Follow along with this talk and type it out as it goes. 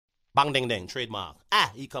Bang ding ding, trademark.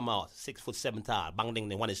 He come out 6'7" tall. Bang ding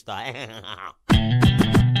ding, one is star. Bang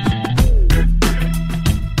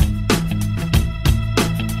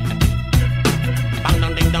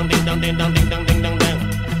dong ding dong ding dong ding dong ding dong ding dong ding.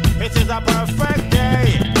 This is a perfect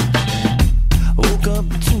day. Woke up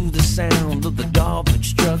to the sound of the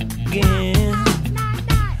garbage truck again.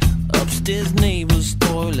 Upstairs neighbor's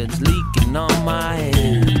toilet's leaking on my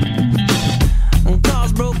head.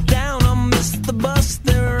 Cars broke down, I missed the bus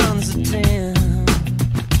that runs at 10.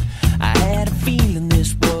 I had a feeling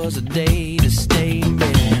this was a day to stay in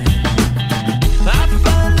bed. I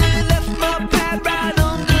finally left my pad right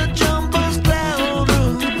under Jumbo's cloud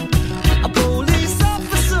roof. A police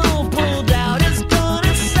officer pulled out his gun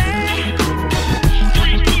and said,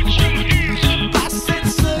 I said,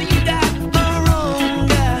 sir, you got the wrong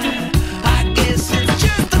guy. I guess it's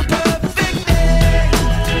just a perfect day.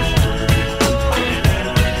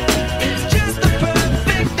 It's just a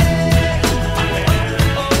perfect day.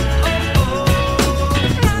 Oh, oh, oh, oh.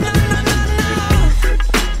 No, no, no, no, no.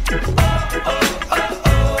 Oh, oh, oh,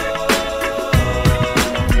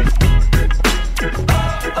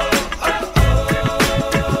 oh.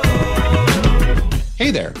 Hey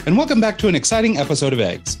there, and welcome back to an exciting episode of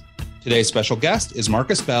Eggs. Today's special guest is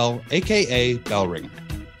Marcus Bell, aka Bellringer.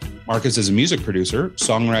 Marcus is a music producer,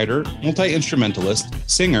 songwriter, multi-instrumentalist,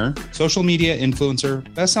 singer, social media influencer,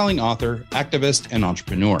 best-selling author, activist, and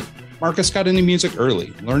entrepreneur. Marcus got into music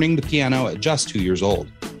early, learning the piano at just 2 years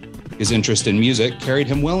old. His interest in music carried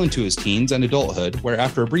him well into his teens and adulthood, where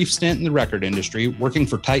after a brief stint in the record industry, working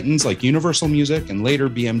for titans like Universal Music and later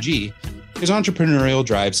BMG, his entrepreneurial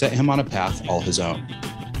drive set him on a path all his own.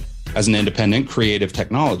 As an independent creative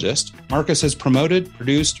technologist, Marcus has promoted,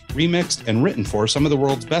 produced, remixed, and written for some of the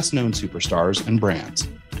world's best-known superstars and brands.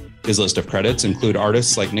 His list of credits include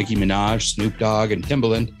artists like Nicki Minaj, Snoop Dogg, and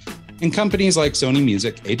Timbaland, and companies like Sony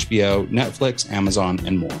Music, HBO, Netflix, Amazon,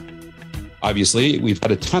 and more. Obviously, we've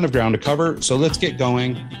got a ton of ground to cover, so let's get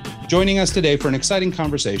going. Joining us today for an exciting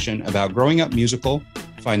conversation about growing up musical,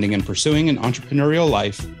 finding and pursuing an entrepreneurial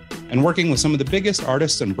life, and working with some of the biggest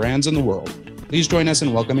artists and brands in the world. Please join us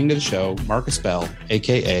in welcoming to the show, Marcus Bell,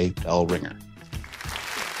 aka Bellringer.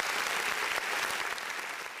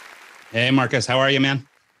 Hey, Marcus, how are you, man?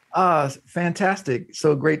 Fantastic.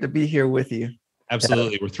 So great to be here with you.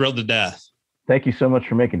 Absolutely. We're thrilled to death. Thank you so much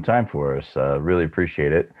for making time for us. Really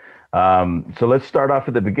appreciate it. So let's start off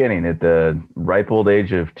at the beginning. At the ripe old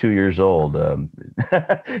age of 2 years old,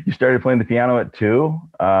 you started playing the piano at 2.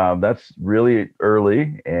 That's really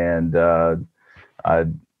early and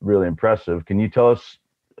really impressive. Can you tell us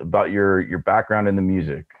about your background in the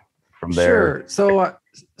music from there? Sure.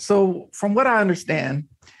 So from what I understand,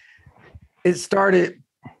 it started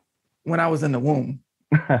when I was in the womb.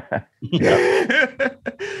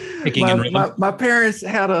 my parents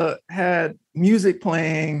had music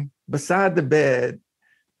playing beside the bed.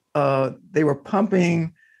 They were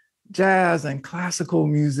pumping jazz and classical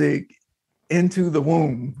music into the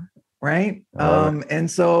womb, right? And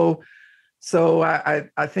so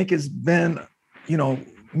I think it's been,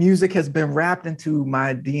 music has been wrapped into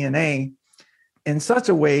my DNA in such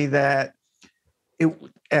a way that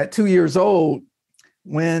at 2 years old,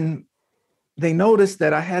 when they noticed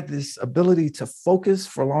that I had this ability to focus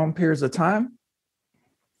for long periods of time,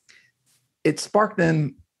 it sparked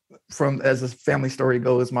them from, as the family story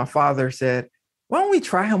goes, my father said, why don't we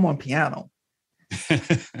try him on piano?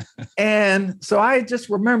 And so I just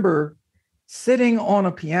remember sitting on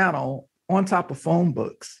a piano on top of phone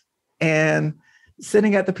books and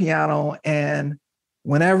sitting at the piano, and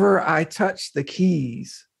whenever I touched the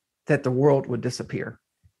keys, that the world would disappear.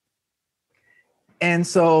 And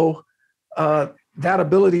so that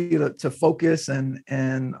ability to focus and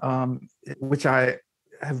which I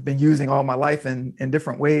have been using all my life in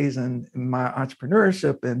different ways, and in my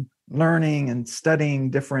entrepreneurship and learning and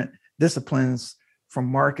studying different disciplines from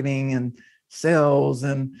marketing and sales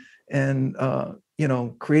and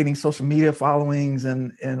creating social media followings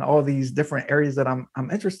and all these different areas that I'm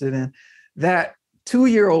interested in. That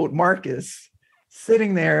 2-year-old Marcus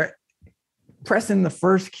sitting there pressing the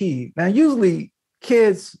first key. Now, usually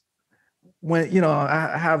kids, when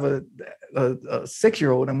I have a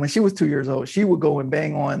 6-year-old, and when she was 2 years old, she would go and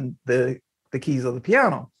bang on the keys of the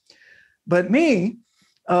piano. But me,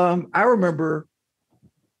 I remember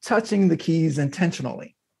touching the keys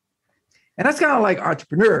intentionally. And that's kind of like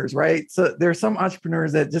entrepreneurs, right? So there's some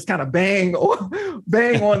entrepreneurs that just kind of bang on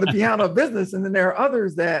the piano business. And then there are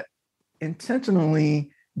others that intentionally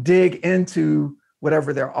dig into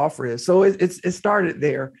whatever their offer is. So it started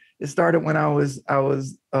there. It started when I was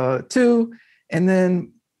 2. And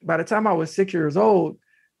then by the time I was 6 years old,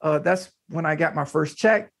 that's when I got my first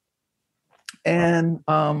check. and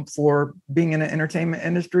for being in the entertainment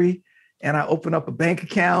industry. And I opened up a bank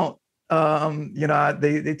account.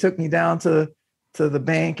 They took me down to the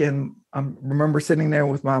bank, and I remember sitting there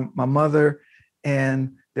with my mother,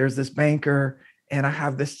 and there's this banker, and I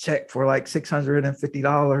have this check for like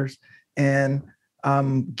 $650, and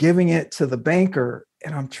I'm giving it to the banker,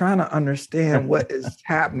 and I'm trying to understand what is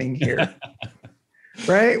happening here.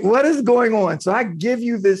 Right? What is going on? So I give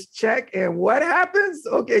you this check, and what happens?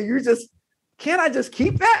 Okay, can't I just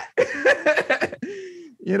keep that?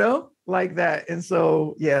 Like that. And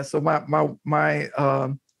so, yeah, so my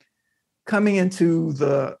coming into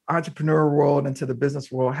the entrepreneur world, into the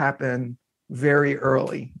business world happened very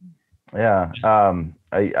early. Yeah.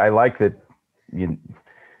 I like that.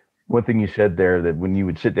 One thing you said there, that when you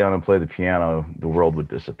would sit down and play the piano, the world would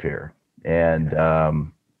disappear. And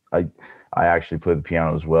I actually played the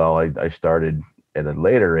piano as well. I started at a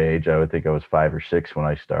later age. I would think I was 5 or 6 when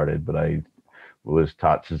I started, but I was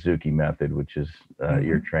taught Suzuki method, which is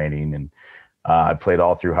ear training. And I played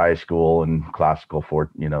all through high school and classical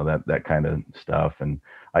that kind of stuff. And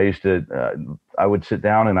I used to, I would sit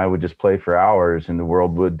down and I would just play for hours, and the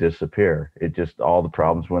world would disappear. It just, all the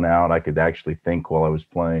problems went out. I could actually think while I was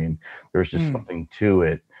playing. There was just something to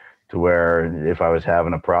it, to where if I was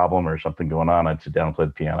having a problem or something going on, I'd sit down and play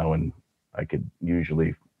the piano, and I could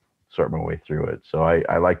usually sort my way through it. So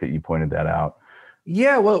I like that you pointed that out.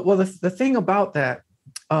 Yeah, well, the thing about that,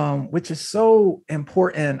 which is so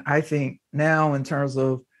important, I think, now in terms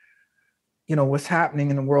of, what's happening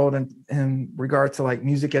in the world in regard to like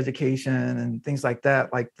music education and things like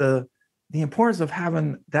that, like the importance of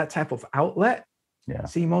having that type of outlet. Yeah.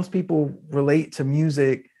 See, most people relate to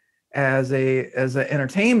music as an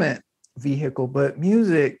entertainment vehicle, but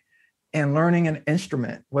music and learning an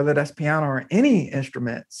instrument, whether that's piano or any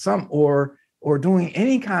instrument, or doing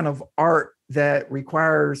any kind of art that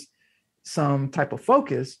requires some type of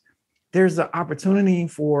focus, there's an opportunity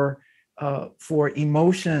for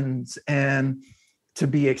emotions and to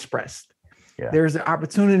be expressed. Yeah. There's an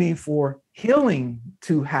opportunity for healing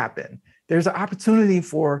to happen. There's an opportunity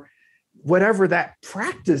for whatever that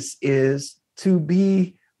practice is to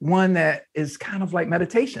be one that is kind of like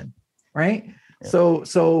meditation, right? Yeah.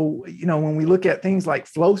 So when we look at things like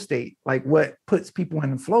flow state, like what puts people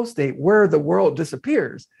in the flow state, where the world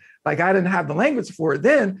disappears. Like I didn't have the language for it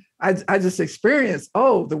then. I just experienced,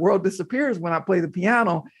 the world disappears when I play the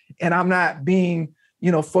piano, and I'm not being,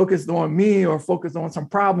 focused on me or focused on some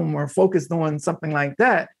problem or focused on something like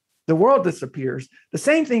that. The world disappears. The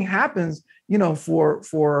same thing happens,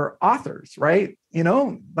 for authors, right?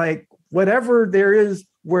 Like whatever there is,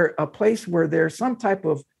 where a place where there's some type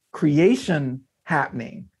of creation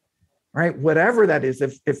happening, right? Whatever that is,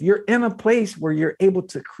 if you're in a place where you're able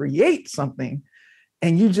to create something,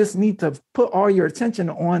 and you just need to put all your attention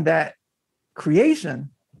on that creation,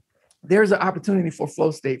 there's an opportunity for flow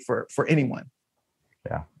state for anyone.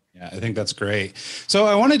 Yeah. Yeah, I think that's great. So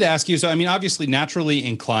I wanted to ask you, obviously naturally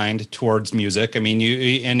inclined towards music. And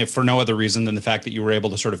if for no other reason than the fact that you were able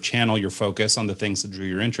to sort of channel your focus on the things that drew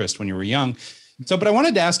your interest when you were young. But I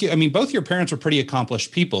wanted to ask you, both your parents were pretty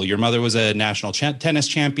accomplished people. Your mother was a national tennis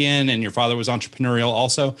champion, and your father was entrepreneurial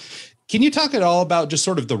also. Can you talk at all about just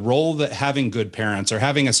sort of the role that having good parents or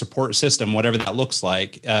having a support system, whatever that looks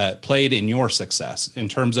like, played in your success in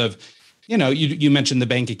terms of, you mentioned the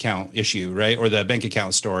bank account issue, right? Or the bank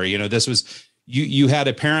account story. This was, you had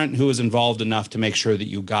a parent who was involved enough to make sure that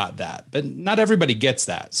you got that, but not everybody gets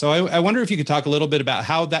that. So I wonder if you could talk a little bit about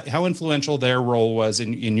how influential their role was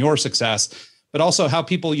in your success, but also how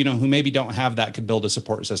people, who maybe don't have that could build a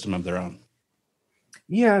support system of their own.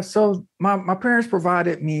 Yeah, so my parents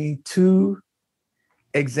provided me 2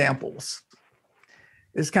 examples.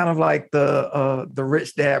 It's kind of like the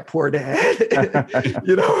rich dad, poor dad,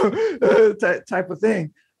 type of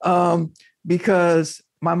thing. Because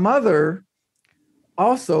my mother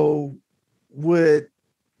also would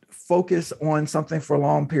focus on something for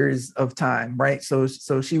long periods of time, right? So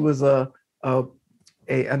she was a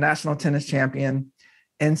national tennis champion,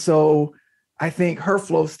 and so I think her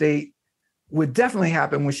flow state would definitely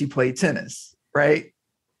happen when she played tennis, right?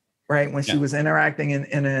 When she was interacting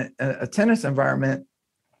in a tennis environment.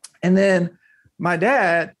 And then my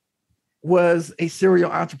dad was a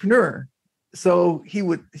serial entrepreneur. So he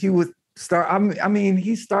would start,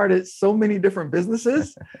 he started so many different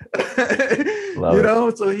businesses,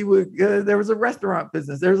 so he would, there was a restaurant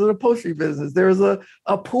business, there was an upholstery business, there was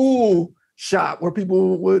a pool shop where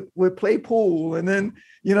people would play pool. And then,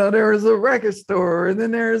 there was a record store, and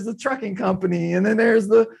then there's the trucking company, and then there's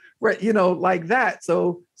like that.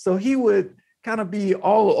 So he would kind of be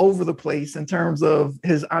all over the place in terms of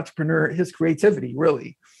his creativity,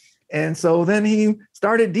 really. And so then he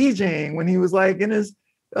started DJing when he was like in his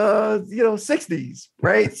 60s,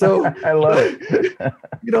 right? So I love it.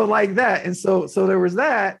 like that. And so there was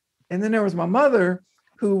that. And then there was my mother,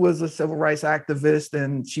 who was a civil rights activist,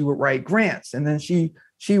 and she would write grants. And then she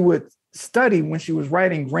would study when she was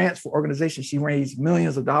writing grants for organizations. She raised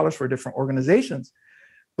millions of dollars for different organizations,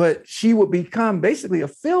 but she would become basically a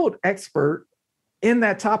field expert in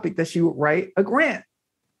that topic that she would write a grant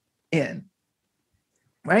in,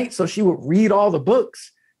 right? So she would read all the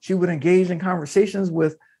books. She would engage in conversations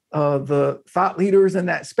with the thought leaders in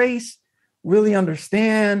that space, really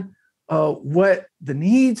understand what the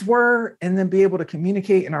needs were, and then be able to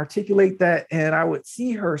communicate and articulate that. And I would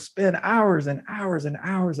see her spend hours and hours and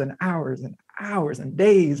hours and hours and hours and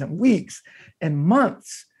days and weeks and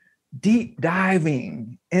months deep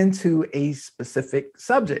diving into a specific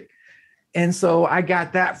subject. And so I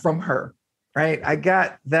got that from her, right? I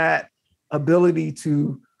got that ability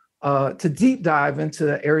to deep dive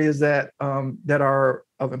into areas that are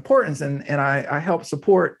of importance, and I help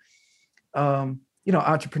support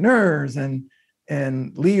entrepreneurs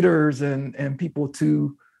and leaders and people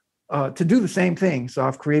to do the same thing. So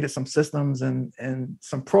I've created some systems and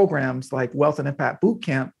some programs like Wealth and Impact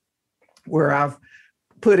Bootcamp, where I've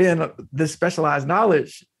put in this specialized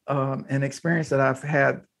knowledge and experience that I've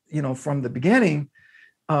had, from the beginning.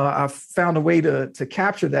 I've found a way to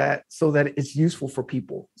capture that so that it's useful for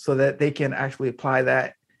people, so that they can actually apply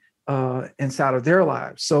that inside of their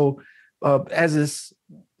lives. So as is,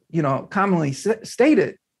 commonly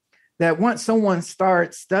stated, that once someone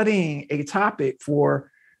starts studying a topic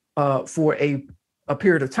for a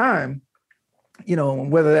period of time,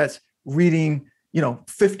 whether that's reading,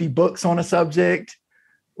 50 books on a subject,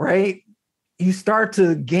 right? You start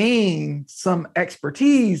to gain some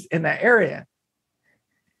expertise in that area.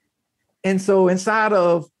 And so inside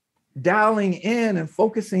of dialing in and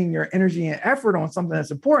focusing your energy and effort on something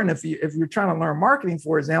that's important, if you're trying to learn marketing,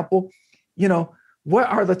 for example, what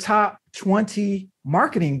are the top 20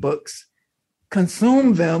 marketing books?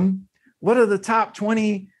 Consume them. What are the top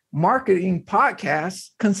 20 marketing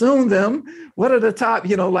podcasts? Consume them. What are the top,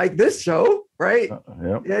 like this show, right?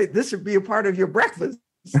 Yep. Yeah, this should be a part of your breakfast.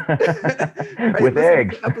 Right? With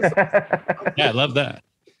eggs. Yeah, I love that.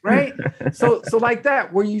 Right? So like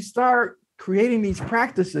that, where you start creating these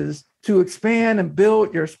practices to expand and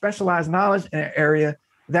build your specialized knowledge in an area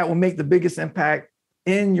that will make the biggest impact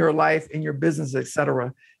in your life, in your business, et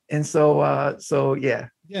cetera. And so, yeah.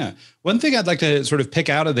 Yeah. One thing I'd like to sort of pick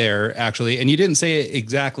out of there, actually, and you didn't say it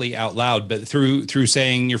exactly out loud, but through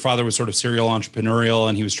saying your father was sort of serial entrepreneurial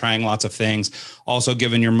and he was trying lots of things, also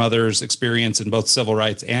given your mother's experience in both civil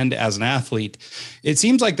rights and as an athlete, it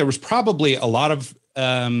seems like there was probably a lot of,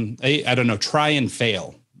 try and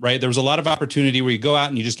fail, right? There was a lot of opportunity where you go out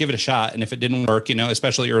and you just give it a shot. And if it didn't work,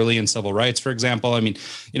 especially early in civil rights, for example,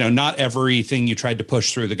 not everything you tried to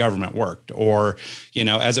push through the government worked, or,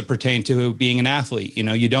 as it pertained to being an athlete,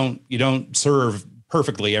 you don't serve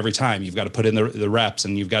perfectly every time. You've got to put in the reps,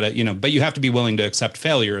 and you've got to, but you have to be willing to accept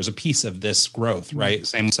failure as a piece of this growth, right?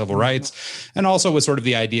 Same with civil rights. And also with sort of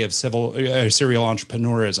the idea of serial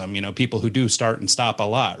entrepreneurism, people who do start and stop a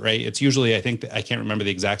lot, right? It's usually, I can't remember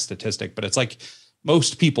the exact statistic, but it's like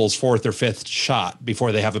most people's fourth or fifth shot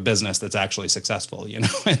before they have a business that's actually successful,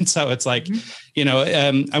 And so it's like,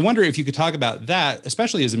 I wonder if you could talk about that,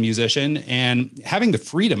 especially as a musician, and having the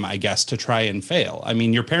freedom, I guess, to try and fail. I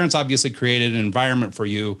mean, your parents obviously created an environment for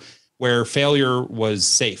you where failure was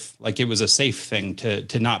safe. Like it was a safe thing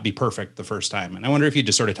to not be perfect the first time. And I wonder if you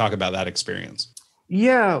just sort of talk about that experience.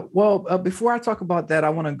 Yeah. Well, before I talk about that,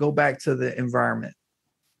 I want to go back to the environment,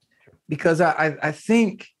 because I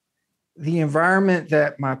think the environment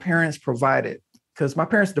that my parents provided, because my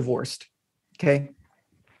parents divorced. Okay.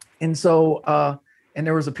 And so, and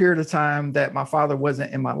there was a period of time that my father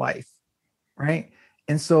wasn't in my life. Right.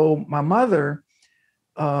 And so my mother,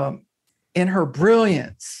 in her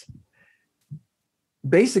brilliance,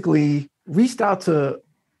 basically reached out to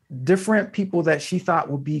different people that she thought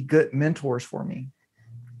would be good mentors for me,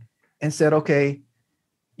 and said, okay,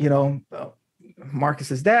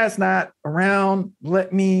 Marcus's dad's not around.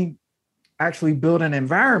 Let me actually build an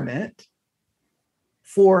environment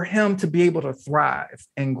for him to be able to thrive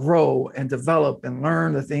and grow and develop and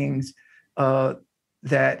learn the things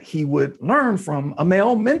that he would learn from a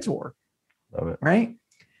male mentor. Love it. Right.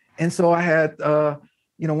 And so I had,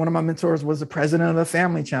 one of my mentors was the president of the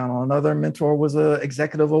Family Channel. Another mentor was an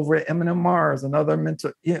executive over at M&M Mars. Another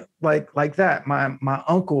mentor, like that. My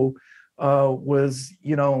uncle was,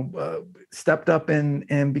 stepped up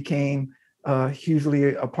and became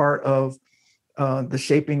hugely a part of the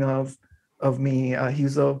shaping of me. He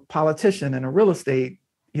was a politician and a real estate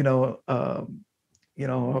a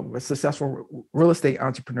successful real estate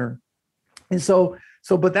entrepreneur. And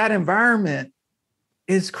but that environment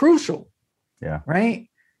is crucial. Yeah. Right.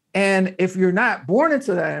 And if you're not born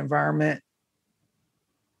into that environment,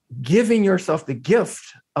 giving yourself the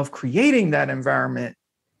gift of creating that environment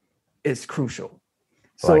is crucial.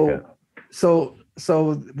 So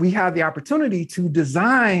we have the opportunity to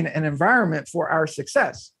design an environment for our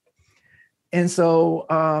success. And so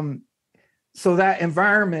that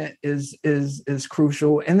environment is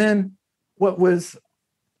crucial. And then what was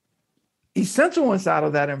essential inside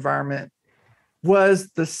of that environment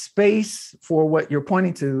was the space for what you're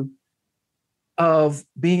pointing to of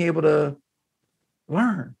being able to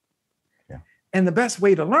learn. Yeah. And the best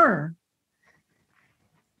way to learn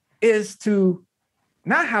is to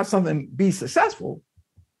not have something be successful,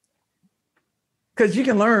 because you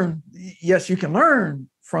can learn. Yes, you can learn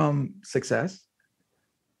from success,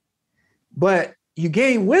 but you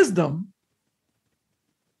gain wisdom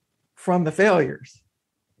from the failures.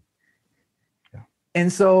 Yeah.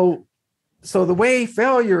 And so the way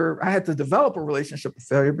failure, I had to develop a relationship with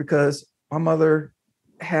failure because my mother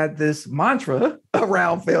had this mantra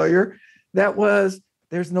around failure that was,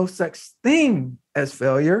 there's no such thing as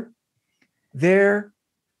failure. There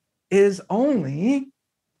is only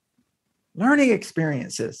learning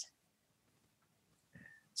experiences.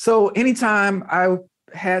 So anytime I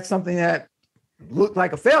had something that looked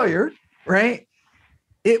like a failure, right,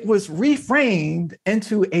 it was reframed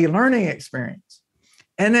into a learning experience.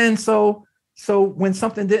 And then so when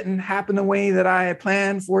something didn't happen the way that I had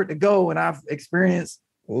planned for it to go, and I've experienced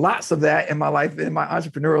lots of that in my life, in my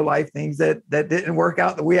entrepreneurial life, things that didn't work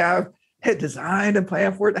out the way I had designed and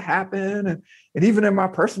planned for it to happen. And even in my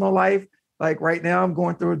personal life, like right now, I'm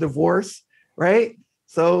going through a divorce, right?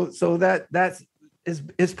 So that's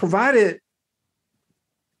provided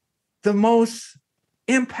the most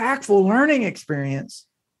impactful learning experience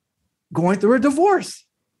going through a divorce.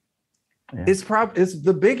 Yeah. It's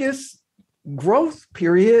the biggest growth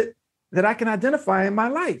period that I can identify in my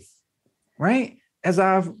life, right? As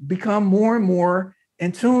I've become more and more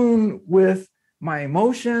in tune with my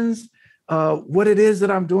emotions, what it is that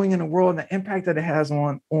I'm doing in the world, and the impact that it has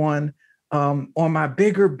on my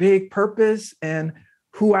big purpose, and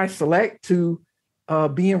who I select to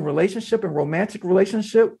be in relationship and romantic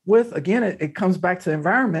relationship with. Again, it comes back to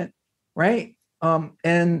environment, right?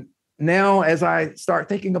 And now as I start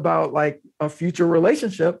thinking about like a future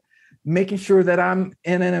relationship, making sure that I'm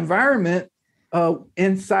in an environment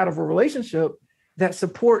inside of a relationship that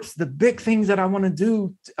supports the big things that I want to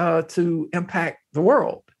do to impact the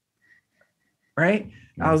world, right?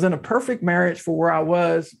 Mm-hmm. I was in a perfect marriage for where I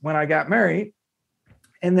was when I got married.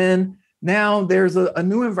 And then now there's a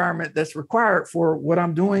new environment that's required for what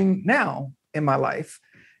I'm doing now in my life.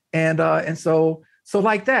 And so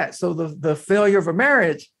like that. So the failure of a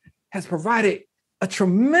marriage has provided a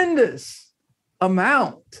tremendous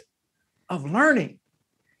amount of learning,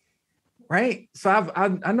 right? So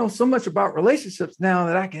I know so much about relationships now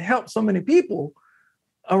that I can help so many people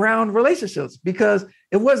around relationships, because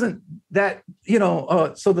it wasn't that,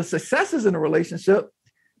 so the successes in a relationship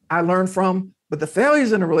I learned from, but the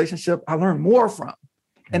failures in a relationship I learned more from.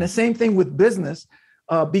 And the same thing with business,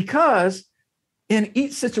 because in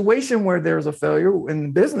each situation where there's a failure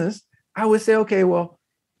in business, I would say, okay, well,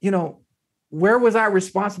 where was I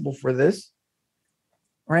responsible for this,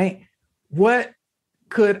 right? What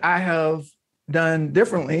could I have done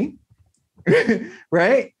differently,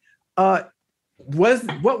 right? What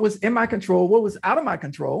was in my control? What was out of my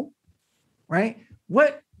control, right?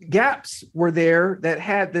 What gaps were there that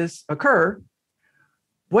had this occur?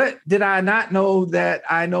 What did I not know that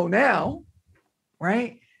I know now,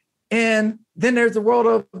 right? And then there's the world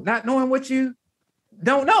of not knowing what you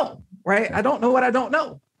don't know, right? I don't know what I don't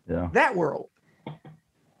know. Yeah. That world,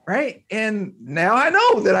 right? And now I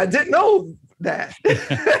know that I didn't know that,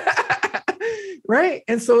 right?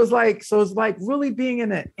 And so it's like really being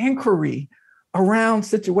in an inquiry around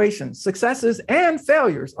situations, successes and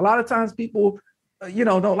failures. A lot of times people,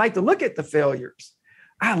 don't like to look at the failures.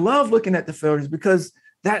 I love looking at the failures because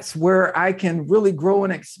that's where I can really grow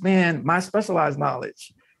and expand my specialized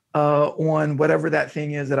knowledge on whatever that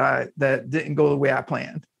thing is that didn't go the way I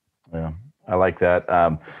planned. Yeah, I like that.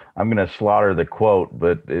 I'm going to slaughter the quote,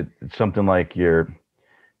 but it's something like your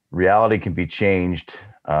reality can be changed.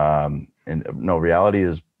 Reality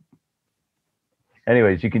is,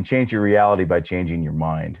 anyways, you can change your reality by changing your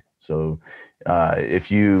mind. So I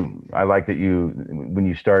like that when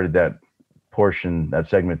you started that portion, that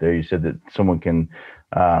segment there, you said that someone can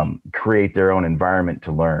create their own environment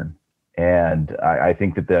to learn. And I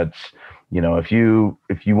think that's if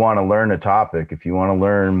you want to learn a topic, if you want to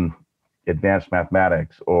learn advanced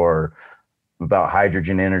mathematics or about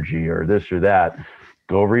hydrogen energy or this or that,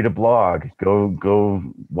 go read a blog, go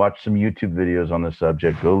watch some YouTube videos on the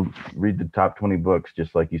subject, go read the top 20 books,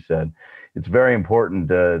 just like you said. It's very important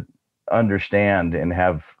to understand and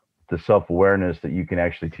have the self-awareness that you can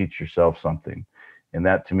actually teach yourself something. And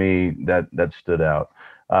that, to me, that stood out.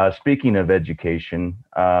 Speaking of education,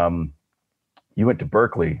 you went to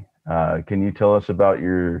Berkeley. Can you tell us about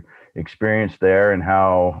your experience there and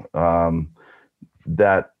how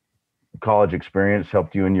that college experience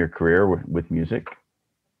helped you in your career with music?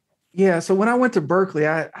 Yeah. So when I went to Berkeley,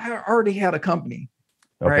 I already had a company,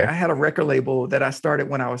 right? Okay. I had a record label that I started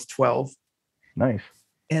when I was 12. Nice.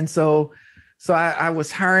 And so I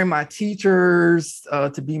was hiring my teachers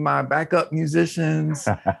to be my backup musicians.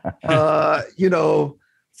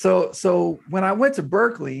 So when I went to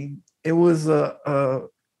Berkeley, it was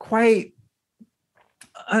quite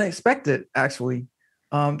unexpected, actually.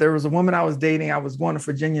 There was a woman I was dating. I was going to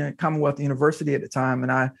Virginia Commonwealth University at the time.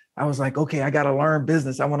 And I was like, okay, I got to learn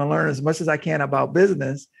business. I want to learn as much as I can about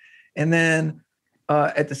business. And then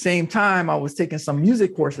at the same time, I was taking some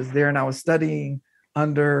music courses there, and I was studying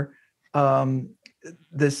under the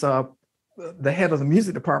head of the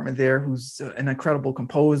music department there, who's an incredible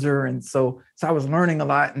composer. And so I was learning a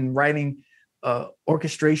lot and writing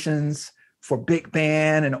orchestrations for big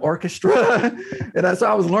band and orchestra. And so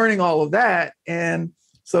I was learning all of that. And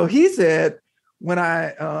so he said, when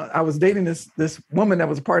I was dating this woman that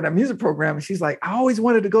was a part of that music program, and she's like, I always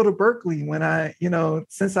wanted to go to Berkeley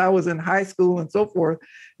since I was in high school and so forth.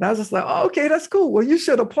 And I was just like, oh, okay, that's cool. Well, you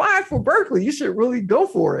should apply for Berkeley. You should really go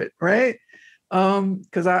for it, right?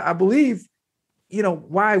 Because I believe,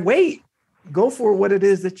 why wait? Go for what it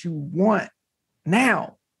is that you want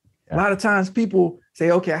now. Yeah. A lot of times people say,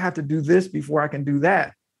 okay, I have to do this before I can do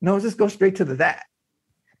that. No, just go straight to the that.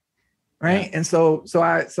 Right. Yeah. And so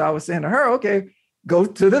I was saying to her, okay, go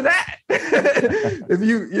to the that. If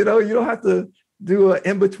you don't have to do an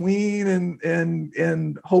in-between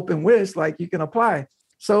and hope and wish, like you can apply.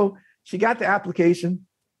 So she got the application.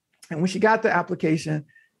 And when she got the application,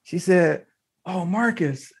 she said, oh,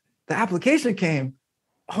 Marcus, the application came.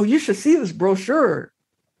 Oh, you should see this brochure.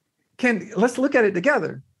 Let's look at it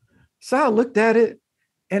together. So I looked at it,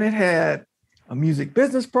 and it had a music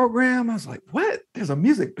business program. I was like, what? There's a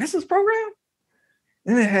music business program?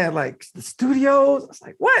 And it had like the studios. I was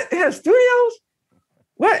like, what? It has studios?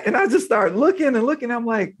 What? And I just started looking. I'm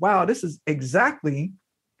like, wow, this is exactly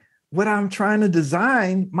what I'm trying to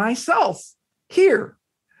design myself here.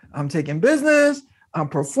 I'm taking business. I'm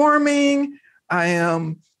performing. I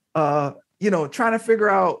am, trying to figure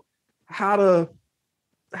out how to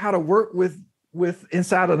work with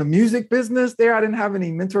inside of the music business there. I didn't have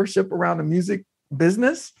any mentorship around the music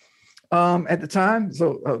business at the time.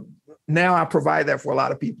 So now I provide that for a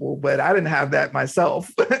lot of people, but I didn't have that myself.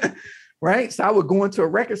 Right. So I would go into a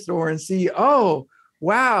record store and see, oh,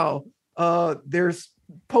 wow, there's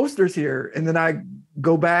posters here. And then I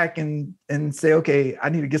go back and say, okay, I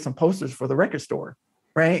need to get some posters for the record store.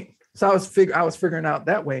 Right. So I was figuring out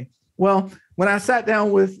that way. Well, when I sat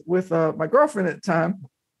down with my girlfriend at the time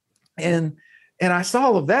and I saw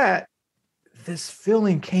all of that, this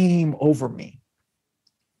feeling came over me.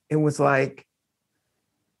 It was like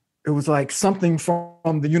something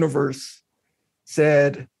from the universe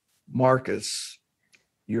said, Marcus,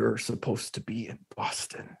 you're supposed to be in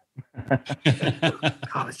Boston,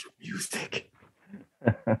 College of Music.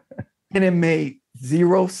 And it made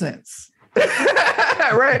zero sense.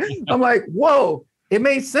 Right? I'm like, whoa, it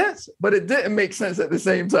made sense, but it didn't make sense at the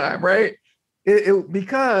same time, right?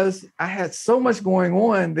 Because I had so much going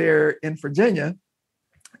on there in Virginia,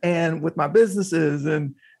 and with my businesses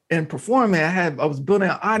and performing, I was building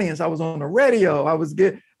an audience. I was on the radio. I was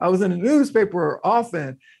in the newspaper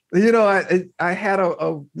often. I had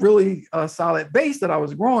a really solid base that I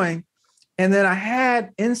was growing, and then I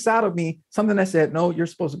had inside of me something that said, "No, you're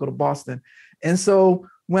supposed to go to Boston." And so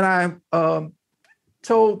when I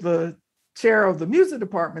told the chair of the music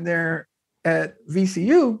department there at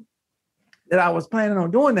VCU that I was planning on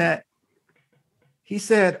doing that, he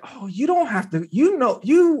said, "Oh, you don't have to.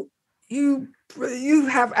 You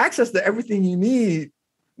have access to everything you need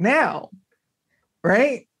now,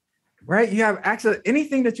 right? Right? You have access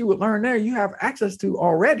anything that you would learn there. You have access to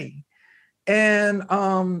already." And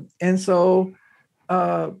so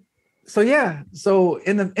yeah. So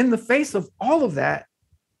in the face of all of that,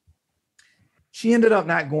 she ended up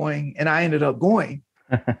not going, and I ended up going.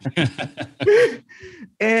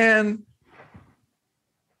 And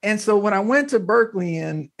so when I went to Berkeley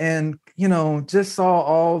and just saw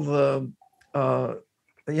all the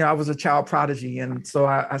I was a child prodigy. And so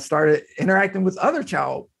I started interacting with other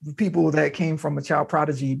people that came from a child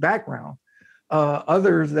prodigy background,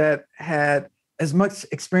 others that had as much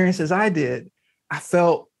experience as I did. I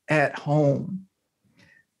felt at home,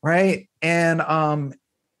 right? And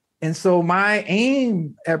so my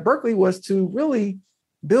aim at Berklee was to really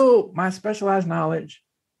build my specialized knowledge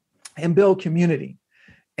and build community.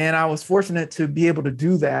 And I was fortunate to be able to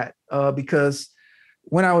do that because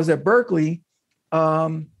when I was at Berklee,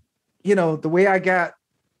 the way I got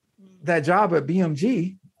that job at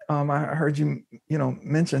BMG, I heard you,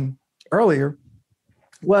 mention earlier,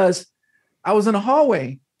 was I was in a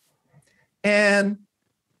hallway and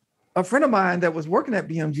a friend of mine that was working at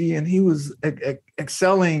BMG, and he was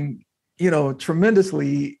excelling,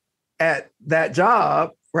 tremendously at that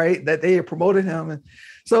job, right? That they had promoted him. And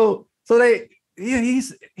so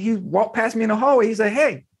he walked past me in the hallway. He said,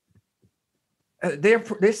 "Hey,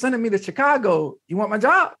 they're sending me to Chicago. You want my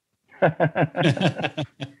job?"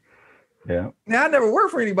 Yeah. Now, I never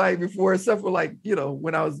worked for anybody before, except for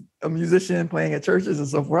when I was a musician playing at churches and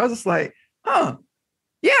so forth. I was just like,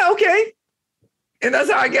 yeah, okay. And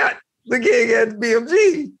that's how I got the gig at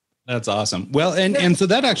BMG. That's awesome. Well, and so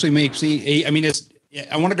that actually makes me,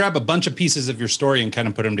 I want to grab a bunch of pieces of your story and kind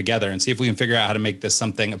of put them together and see if we can figure out how to make this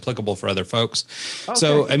something applicable for other folks. Okay.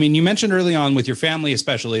 So, you mentioned early on with your family,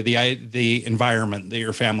 especially the environment that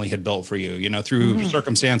your family had built for you, through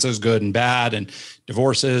circumstances, good and bad, and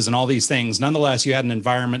divorces and all these things. Nonetheless, you had an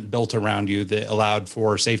environment built around you that allowed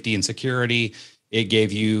for safety and security. It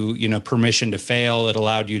gave you, permission to fail. It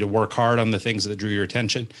allowed you to work hard on the things that drew your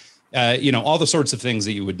attention, all the sorts of things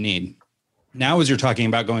that you would need. Now, as you're talking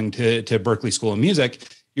about going to Berklee School of Music,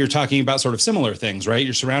 you're talking about sort of similar things, right?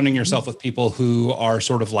 You're surrounding yourself with people who are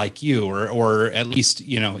sort of like you, or at least,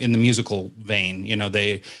 in the musical vein,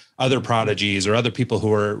 they other prodigies or other people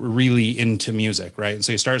who are really into music, right? And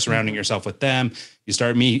so you start surrounding yourself with them, you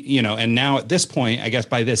start and now at this point, I guess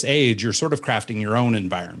by this age, you're sort of crafting your own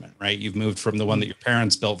environment, right? You've moved from the one that your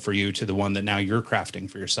parents built for you to the one that now you're crafting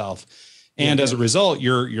for yourself. And as a result,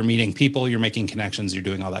 you're meeting people, you're making connections, you're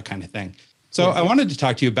doing all that kind of thing. So I wanted to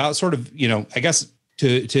talk to you about sort of, I guess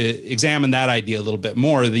to examine that idea a little bit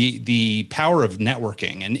more, the power of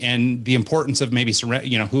networking and the importance of maybe,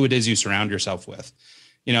 who it is you surround yourself with.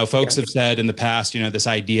 Folks have said in the past, this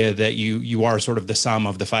idea that you are sort of the sum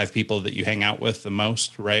of the 5 people that you hang out with the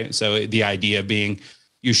most, right? So the idea being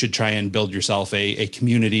you should try and build yourself a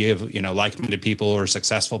community of, like-minded people or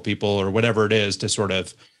successful people or whatever it is to sort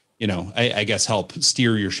of, I guess help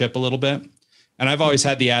steer your ship a little bit. And I've always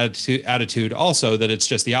had the attitude also that it's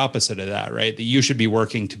just the opposite of that, right? That you should be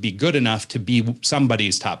working to be good enough to be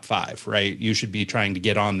somebody's top 5, right? You should be trying to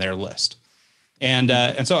get on their list. And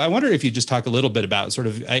so I wonder if you just talk a little bit about sort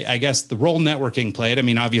of, I guess, the role networking played.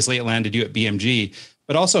 Obviously it landed you at BMG,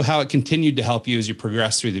 but also how it continued to help you as you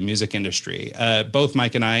progress through the music industry. Both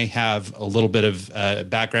Mike and I have a little bit of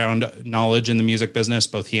background knowledge in the music business.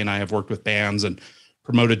 Both he and I have worked with bands and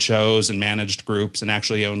promoted shows and managed groups and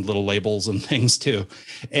actually owned little labels and things too.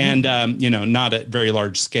 And, not at very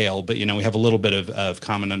large scale, but, we have a little bit of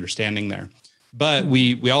common understanding there. But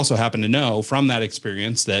we also happen to know from that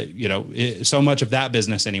experience that, so much of that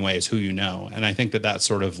business anyway is who you know. And I think that that's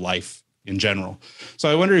sort of life in general. So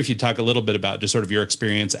I wonder if you'd talk a little bit about just sort of your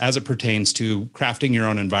experience as it pertains to crafting your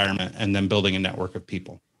own environment and then building a network of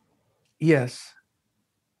people. Yes.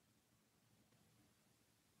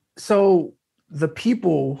 So the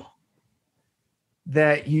people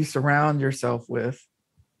that you surround yourself with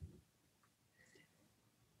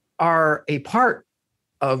are a part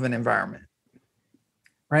of an environment,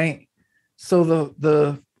 right? So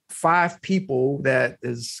the 5 people that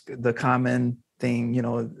is the common thing,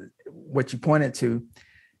 what you pointed to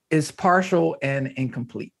is partial and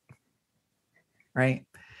incomplete, right?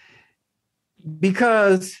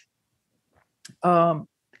 Because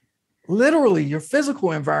literally your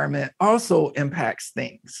physical environment also impacts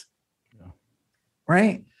things,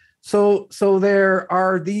 right? So there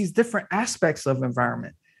are these different aspects of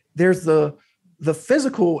environment. There's the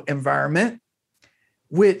physical environment,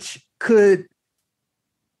 which could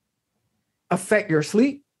affect your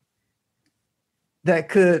sleep, that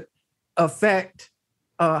could affect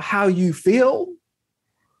how you feel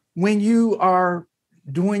when you are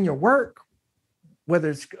doing your work, whether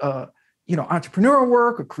it's entrepreneurial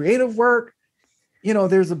work or creative work.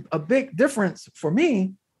 There's a big difference for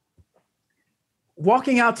me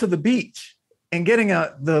walking out to the beach and getting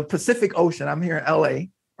the Pacific Ocean. I'm here in LA,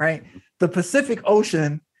 right? The Pacific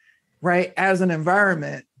Ocean, right, as an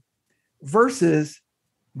environment versus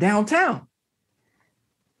downtown,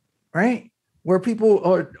 right? Where people,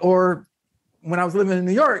 or when I was living in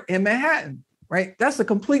New York, in Manhattan, right? That's a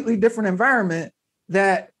completely different environment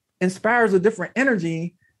that inspires a different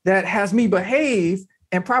energy that has me behave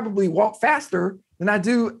and probably walk faster than I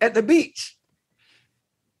do at the beach,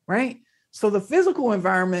 right? So the physical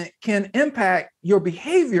environment can impact your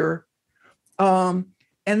behavior, and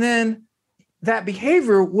then that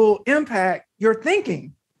behavior will impact your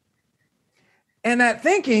thinking. And that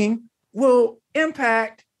thinking will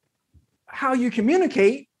impact how you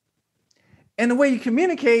communicate. And the way you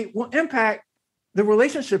communicate will impact the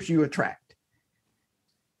relationships you attract.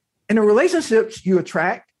 And the relationships you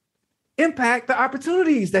attract impact the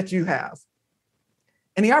opportunities that you have.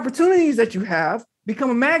 And the opportunities that you have become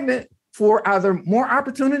a magnet for either more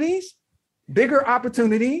opportunities, bigger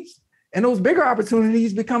opportunities, and those bigger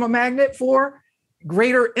opportunities become a magnet for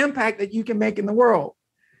greater impact that you can make in the world.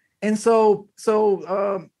 And so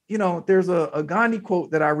there's a Gandhi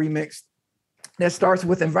quote that I remixed that starts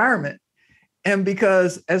with environment. And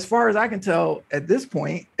because as far as I can tell at this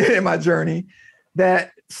point in my journey,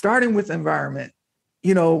 that starting with environment,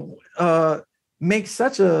 makes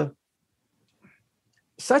such an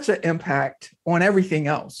impact on everything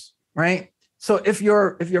else, right? So if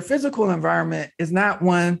your physical environment is not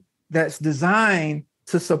one that's designed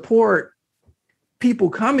to support people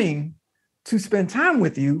coming to spend time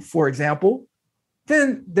with you, for example,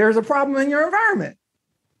 then there's a problem in your environment,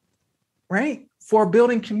 right? For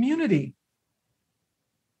building community,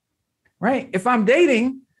 right? If I'm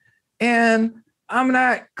dating and I'm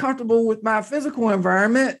not comfortable with my physical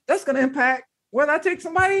environment, that's going to impact whether I take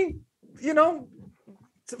somebody,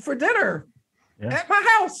 for dinner at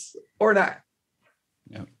my house or not.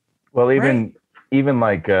 Yeah. Well, even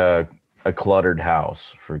like a cluttered house,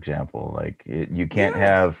 for example, like you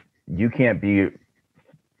can't be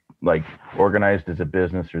like organized as a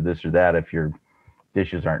business or this or that if your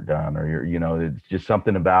dishes aren't done or it's just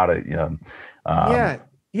something about it.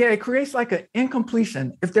 It creates like an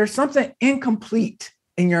incompletion. If there's something incomplete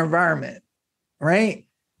in your environment, right?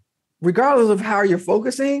 Regardless of how you're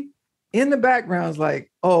focusing, in the background is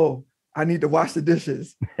like, oh, I need to wash the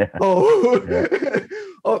dishes.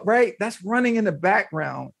 Oh, right. That's running in the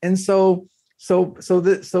background. And this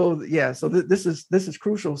is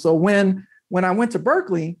crucial. So when I went to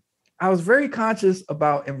Berkeley, I was very conscious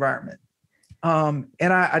about environment. And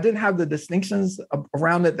I didn't have the distinctions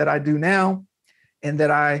around it that I do now, and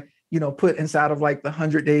that I, put inside of like the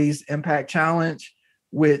 100 Days Impact Challenge,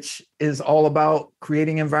 which is all about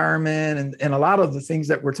creating environment and a lot of the things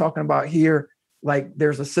that we're talking about here. Like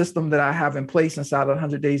there's a system that I have in place inside of the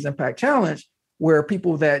 100 Days Impact Challenge where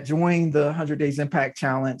people that join the 100 Days Impact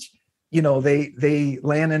Challenge, they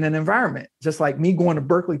land in an environment, just like me going to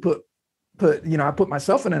Berkeley, I put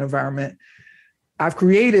myself in an environment. I've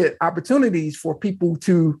created opportunities for people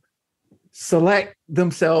to select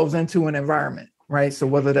themselves into an environment, right? So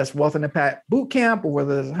whether that's Wealth and Impact Bootcamp or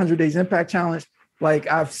whether it's 100 Days Impact Challenge, like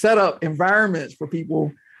I've set up environments for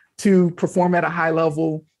people to perform at a high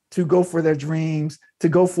level, to go for their dreams, to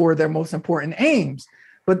go for their most important aims.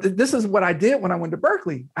 But this is what I did when I went to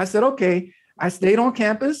Berkeley. I said, okay, I stayed on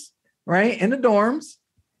campus, right, in the dorms.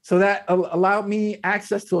 So that allowed me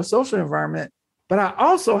access to a social environment. But I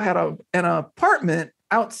also had an apartment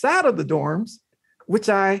outside of the dorms, which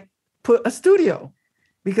I put a studio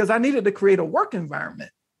because I needed to create a work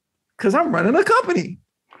environment because I'm running a company.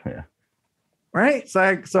 Yeah. Right.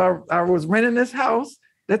 So I was renting this house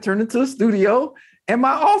that turned into a studio and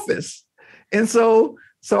my office. And so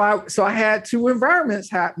I had two environments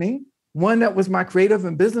happening. One that was my creative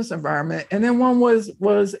and business environment. And then one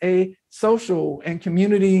was a social and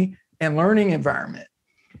community and learning environment.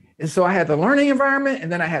 And so I had the learning environment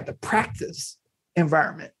and then I had the practice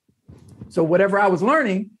environment. So whatever I was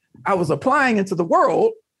learning, I was applying into the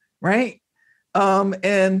world, right?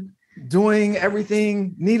 And doing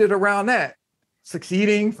everything needed around that.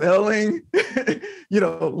 Succeeding, failing,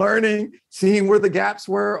 learning, seeing where the gaps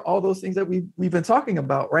were, all those things that we've been talking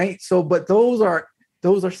about, right? So, but those are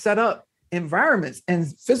set up environments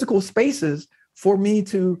and physical spaces for me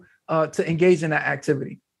to engage in that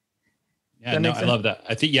activity. Yeah, no, I love that.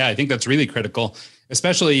 I think that's really critical,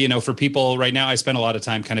 especially, for people right now. I spend a lot of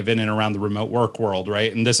time kind of in and around the remote work world,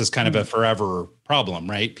 right? And this is kind of a forever problem,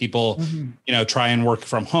 right? People, try and work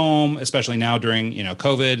from home, especially now during,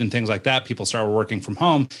 COVID and things like that. People start working from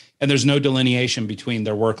home and there's no delineation between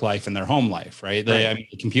their work life and their home life, right? The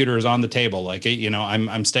computer is on the table. Like,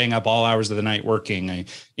 I'm staying up all hours of the night working.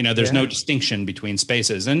 There's no distinction between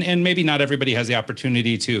spaces and maybe not everybody has the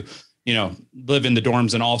opportunity to live in the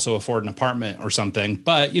dorms and also afford an apartment or something.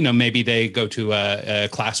 But, maybe they go to a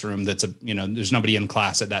classroom that's there's nobody in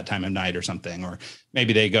class at that time of night or something, or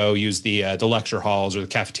maybe they go use the lecture halls or the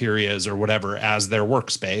cafeterias or whatever as their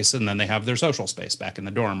workspace. And then they have their social space back in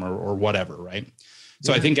the dorm or whatever. Right.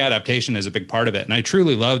 So I think adaptation is a big part of it. And I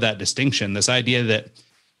truly love that distinction, this idea that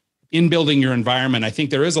in building your environment, I think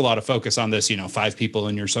there is a lot of focus on this, 5 people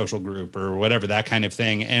in your social group or whatever, that kind of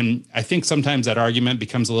thing. And I think sometimes that argument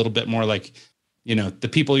becomes a little bit more like, the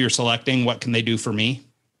people you're selecting, what can they do for me?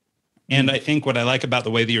 And I think what I like about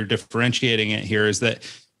the way that you're differentiating it here is that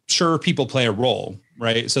sure, people play a role,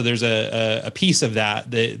 right? So there's a piece of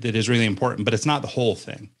that is really important, but it's not the whole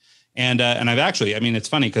thing. And I've actually, it's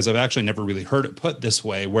funny because I've actually never really heard it put this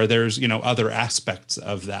way, where there's, other aspects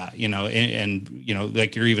of that, and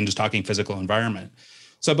like you're even just talking physical environment.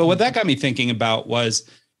 So, but what that got me thinking about was,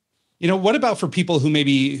 what about for people who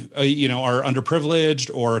maybe, are underprivileged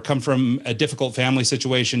or come from a difficult family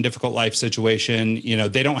situation, difficult life situation,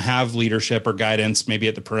 they don't have leadership or guidance, maybe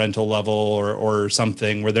at the parental level or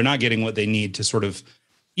something, where they're not getting what they need to sort of,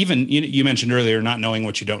 even you mentioned earlier, not knowing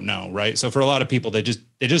what you don't know, right? So for a lot of people, they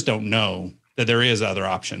just don't know that there is other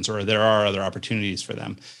options or there are other opportunities for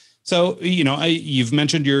them. So, you've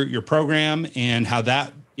mentioned your program and how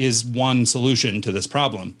that is one solution to this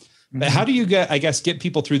problem. But how do you get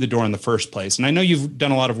people through the door in the first place? And I know you've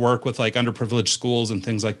done a lot of work with like underprivileged schools and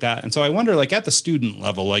things like that. And so I wonder, like at the student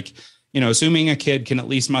level, like, assuming a kid can at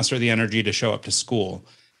least muster the energy to show up to school,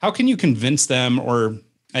 how can you convince them or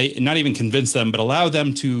not even convince them, but allow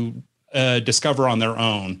them to discover on their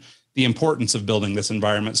own the importance of building this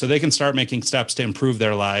environment so they can start making steps to improve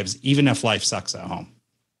their lives, even if life sucks at home?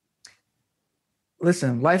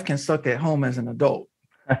 Listen, life can suck at home as an adult.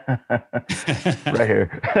 Right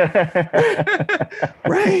here.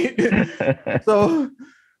 Right. So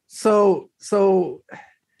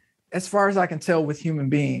as far as I can tell with human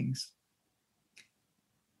beings,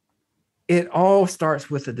 it all starts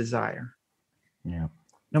with a desire. Yeah.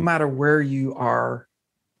 No matter where you are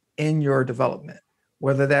in your development,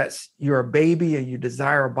 whether that's you're a baby and you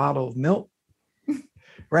desire a bottle of milk,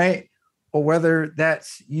 right? Or whether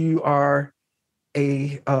that's you are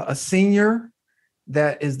a senior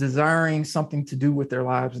that is desiring something to do with their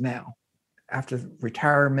lives now, after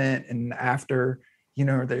retirement and after,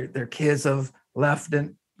 their kids have left,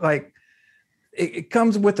 and like it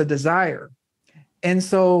comes with a desire. And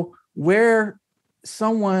so where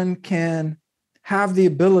someone can have the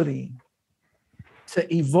ability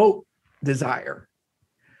to evoke desire,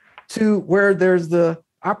 to where there's the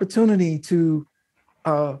opportunity to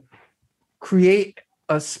create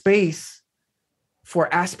a space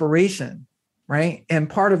for aspiration, right? And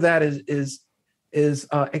part of that is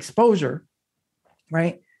exposure,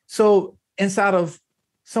 right? So inside of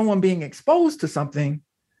someone being exposed to something,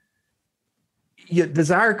 your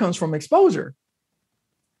desire comes from exposure,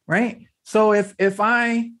 right? So if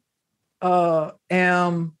I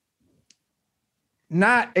am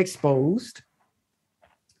not exposed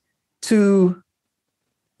to,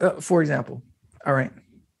 for example, all right,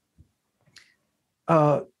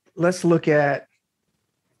 let's look at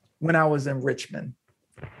when I was in Richmond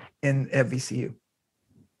at VCU.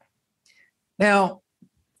 Now,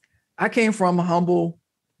 I came from humble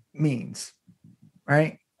means,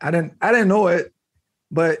 right? I didn't know it,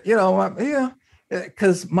 but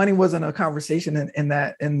because money wasn't a conversation in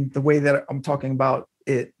the way that I'm talking about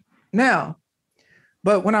it now.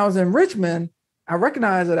 But when I was in Richmond, I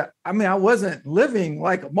recognized that I wasn't living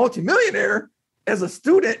like a multimillionaire as a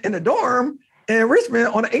student in a dorm in Richmond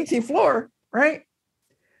on the 18th floor, right?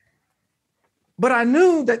 But I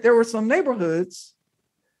knew that there were some neighborhoods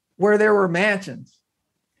where there were mansions.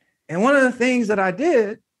 And one of the things that I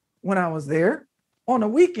did when I was there on the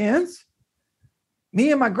weekends, me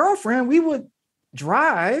and my girlfriend, we would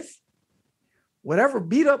drive whatever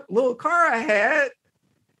beat up little car I had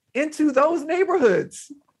into those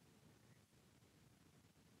neighborhoods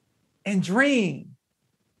and dream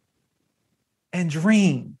and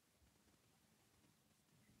dream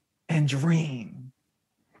and dream.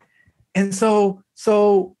 And so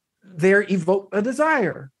there evoked a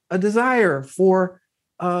desire for,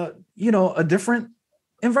 a different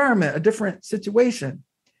environment, a different situation.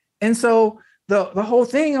 And so the whole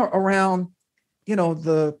thing around,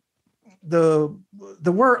 the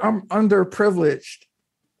word underprivileged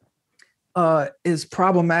is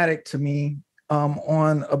problematic to me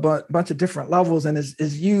on a bunch of different levels, and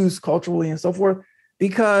is used culturally and so forth,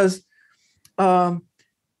 because no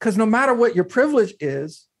matter what your privilege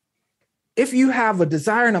is, if you have a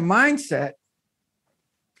desire and a mindset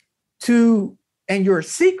and you're a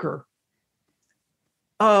seeker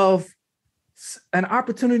of an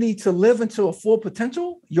opportunity to live into a full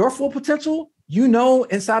potential, your full potential, you know,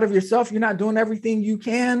 inside of yourself, you're not doing everything you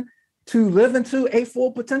can to live into a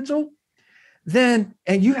full potential, then,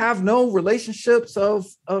 and you have no relationships of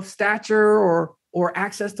stature or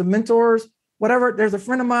access to mentors, whatever. There's a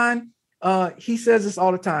friend of mine, he says this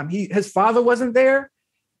all the time. His father wasn't there,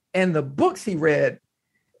 and the books he read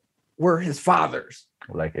were his father's.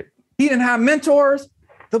 I like it. He didn't have mentors.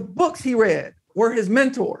 The books he read were his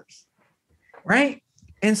mentors, right?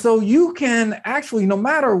 And so you can actually, no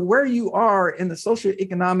matter where you are in the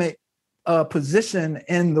socioeconomic position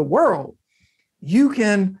in the world, you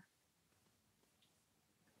can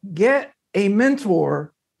get a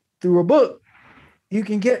mentor through a book. You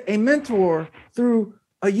can get a mentor through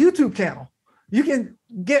a YouTube channel. You can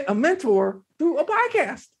get a mentor through a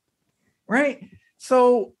podcast, right?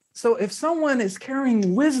 So if someone is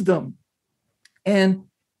carrying wisdom and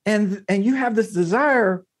you have this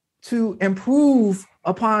desire to improve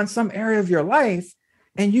upon some area of your life,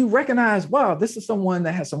 and you recognize, wow, this is someone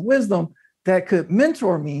that has some wisdom that could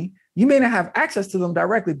mentor me. You may not have access to them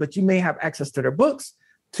directly, but you may have access to their books,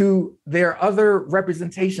 to their other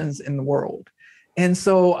representations in the world. And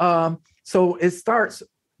so it starts,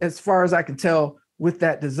 as far as I can tell, with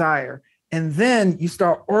that desire. And then you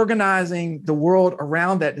start organizing the world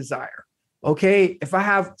around that desire. Okay,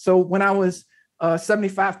 so when I was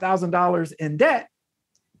 $75,000 in debt,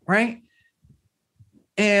 right?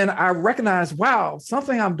 And I recognized, wow,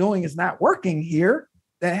 something I'm doing is not working here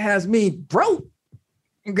that has me broke.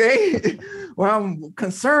 Okay. Well, I'm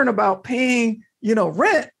concerned about paying,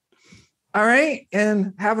 rent. All right.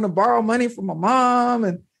 And having to borrow money from my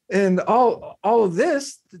mom and all of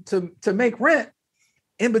this to make rent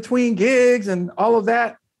in between gigs and all of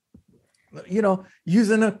that,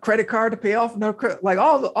 using a credit card to pay off another credit, like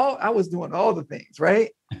I was doing all the things,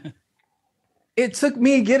 right? It took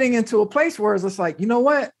me getting into a place where it's just like, you know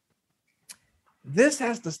what? This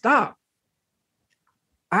has to stop.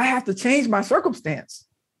 I have to change my circumstance,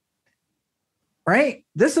 right?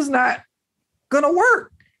 This is not going to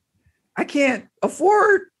work. I can't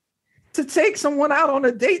afford to take someone out on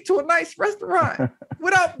a date to a nice restaurant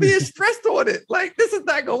without being stressed on it. Like, this is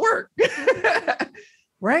not going to work,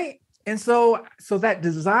 right? And so that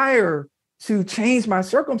desire to change my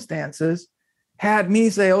circumstances had me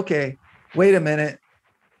say, okay, wait a minute.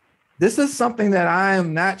 This is something that I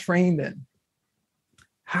am not trained in.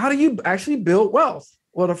 How do you actually build wealth?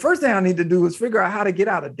 Well, the first thing I need to do is figure out how to get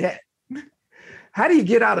out of debt. How do you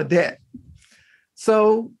get out of debt?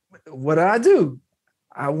 So what did I do?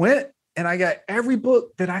 I went and I got every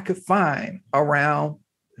book that I could find around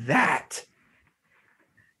that.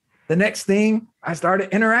 The next thing, I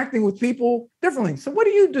started interacting with people differently. So what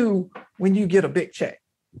do you do when you get a big check?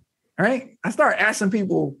 All right. I started asking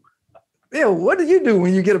people, what do you do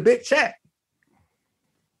when you get a big check?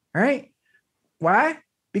 All right. Why?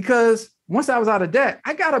 Because once I was out of debt,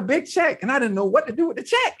 I got a big check and I didn't know what to do with the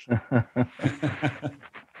check.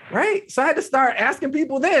 Right. So I had to start asking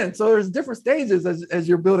people then. So there's different stages as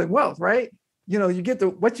you're building wealth, right? You get to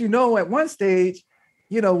what you know at one stage,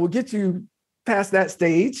 will get you past that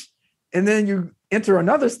stage. And then you enter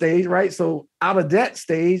another stage, right? So out of debt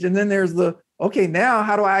stage. And then there's okay, now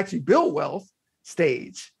how do I actually build wealth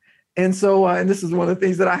stage? And so, and this is one of the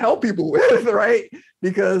things that I help people with, right?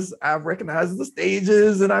 Because I've recognized the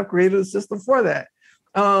stages and I've created a system for that.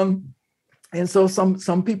 And so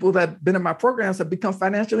some people that have been in my programs have become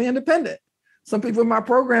financially independent. Some people in my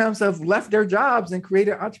programs have left their jobs and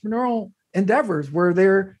created entrepreneurial endeavors where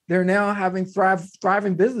they're now having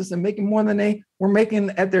thriving business and making more than they were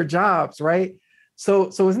making at their jobs, right? So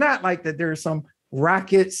it's not like that there's some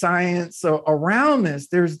rocket science around this.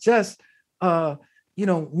 There's just,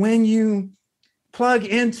 when you plug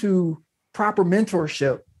into proper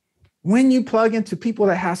mentorship, when you plug into people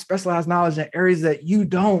that have specialized knowledge in areas that you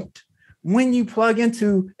don't, when you plug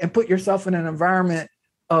into and put yourself in an environment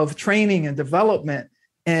of training and development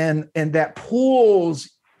and that pulls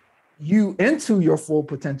you into your full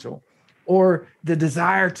potential or the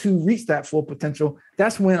desire to reach that full potential,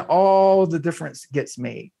 that's when all the difference gets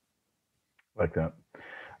made. Like that.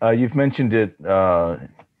 You've mentioned it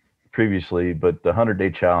previously, but the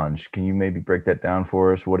 100-day challenge, can you maybe break that down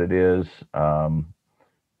for us, what it is,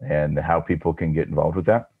 and how people can get involved with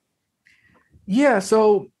that? Yeah.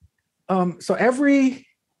 So every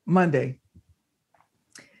Monday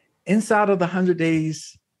inside of the 100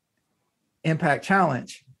 days impact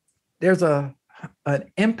challenge, there's an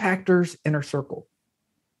impactors inner circle.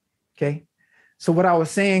 Okay. So what I was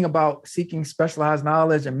saying about seeking specialized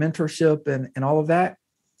knowledge and mentorship and all of that,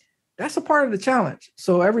 that's a part of the challenge.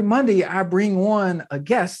 So every Monday I bring on a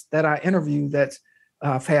guest that I interview that's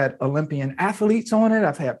I've had Olympian athletes on it.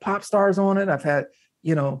 I've had pop stars on it. I've had,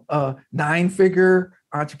 9-figure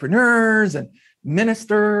entrepreneurs and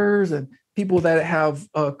ministers and people that have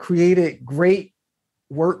created great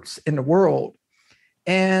works in the world.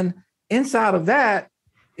 And inside of that,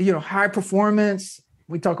 high performance,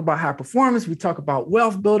 we talk about high performance, we talk about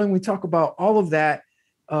wealth building, we talk about all of that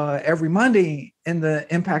every Monday in the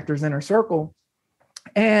Impactors Inner Circle.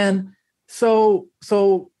 And so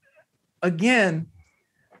again,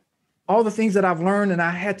 all the things that I've learned and I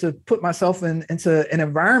had to put myself into an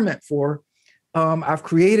environment for, I've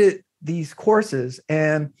created these courses,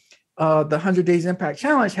 and the 100 Days Impact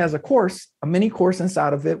Challenge has a mini course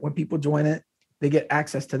inside of it. When people join it, they get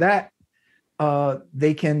access to that.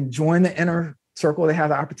 They can join the inner circle. They have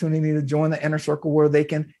the opportunity to join the inner circle where they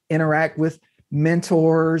can interact with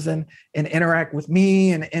mentors and interact with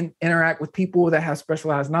me and interact with people that have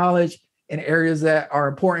specialized knowledge in areas that are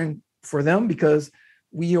important for them, because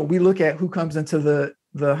we look at who comes into the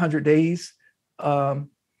 100 Days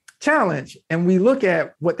challenge, and we look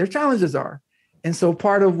at what their challenges are. And so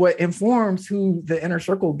part of what informs who the inner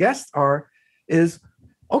circle guests are is,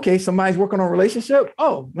 okay, somebody's working on a relationship.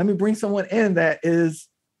 Oh, let me bring someone in that is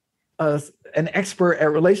an expert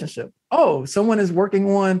at relationship. Oh, someone is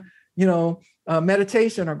working on,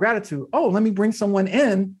 meditation or gratitude. Oh, let me bring someone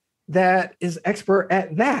in that is expert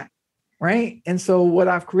at that, right? And so what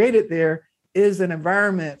I've created there is an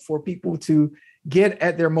environment for people to get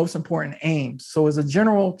at their most important aims. So it's a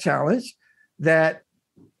general challenge that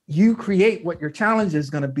you create what your challenge is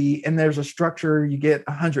going to be. And there's a structure. You get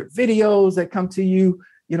 100 videos that come to you,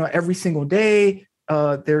 every single day.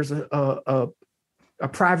 There's a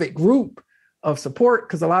private group of support,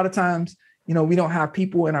 because a lot of times, we don't have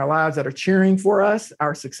people in our lives that are cheering for us,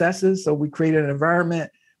 our successes. So we created an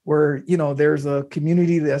environment where, there's a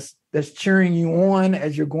community that's cheering you on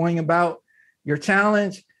as you're going about your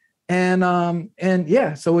challenge. And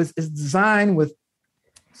so it's designed with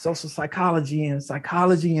social psychology and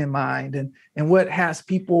psychology in mind, and what has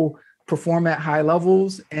people perform at high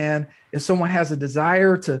levels. And if someone has a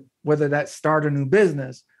desire to, whether that's start a new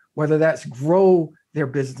business, whether that's grow their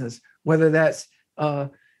business, whether that's a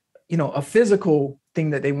physical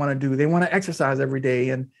thing that they want to do, they want to exercise every day.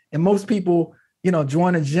 And most people,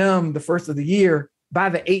 join a gym the first of the year. By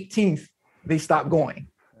the 18th, they stop going,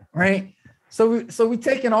 right? So we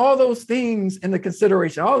taken all those things into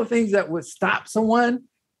consideration, all the things that would stop someone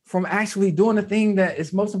from actually doing the thing that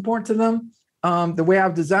is most important to them. The way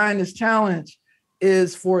I've designed this challenge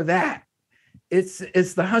is for that. It's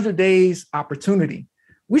the 100 Days Opportunity.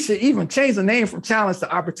 We should even change the name from challenge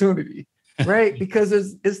to opportunity, right? Because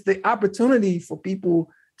it's the opportunity for people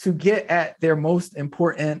to get at their most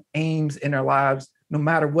important aims in their lives, no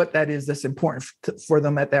matter what that is that's important for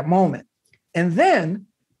them at that moment. And then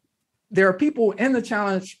there are people in the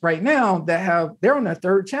challenge right now that they're on their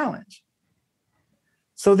third challenge.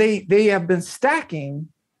 So they have been stacking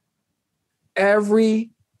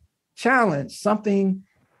every challenge, something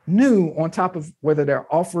new on top of whether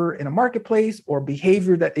they're offer in a marketplace or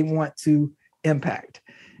behavior that they want to impact.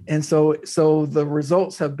 And so the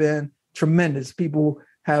results have been tremendous. People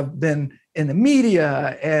have been in the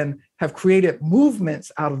media and have created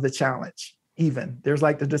movements out of the challenge. Even there's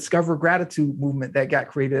like the Discover Gratitude movement that got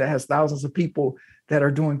created that has thousands of people that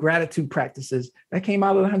are doing gratitude practices that came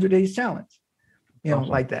out of the 100 Days Challenge, awesome.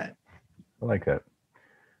 Like that. I like that.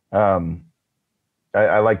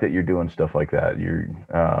 I like that you're doing stuff like that.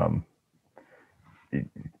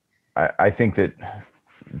 I think that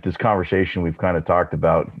this conversation, we've kind of talked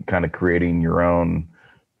about kind of creating your own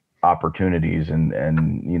opportunities and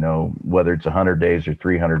whether it's 100 days or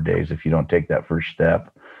 300 days, if you don't take that first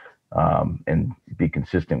step and be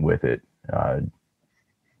consistent with it,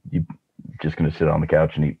 you're just going to sit on the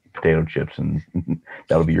couch and eat potato chips and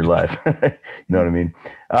that'll be your life. You know what I mean?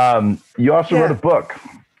 You also wrote a book.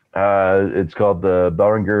 It's called the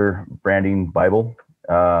Bellringer Branding Bible.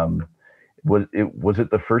 Was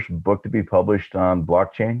it the first book to be published on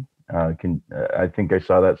blockchain? I think I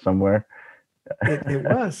saw that somewhere. It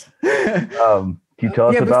was. Can you tell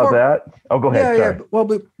us about that? Oh, go ahead. Sorry. Yeah. Well,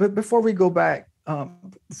 but before we go back,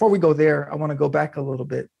 before we go there, I want to go back a little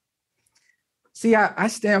bit. See, I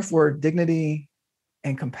stand for dignity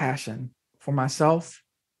and compassion for myself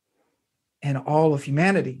and all of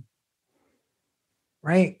humanity.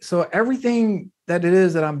 Right. So everything that it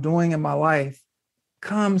is that I'm doing in my life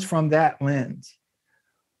comes from that lens.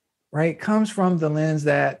 Right. Comes from the lens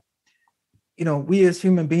that, we as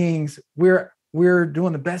human beings, we're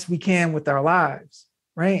doing the best we can with our lives.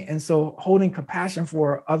 Right. And so holding compassion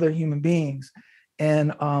for other human beings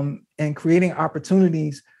and creating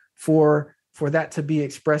opportunities for that to be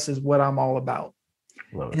expressed is what I'm all about.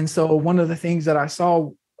 And so one of the things that I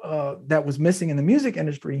saw that was missing in the music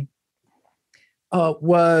industry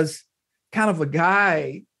was kind of a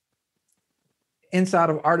guide inside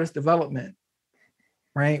of artist development,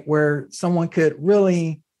 right? Where someone could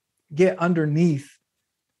really get underneath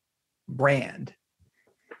brand,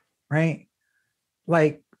 right?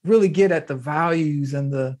 Like really get at the values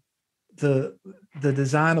and the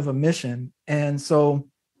design of a mission. And so,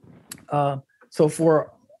 so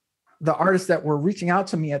for the artists that were reaching out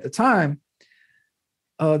to me at the time,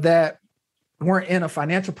 that weren't in a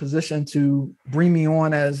financial position to bring me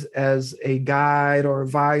on as a guide or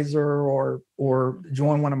advisor or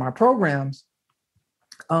join one of my programs,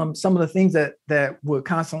 some of the things that would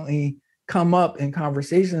constantly come up in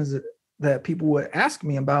conversations that people would ask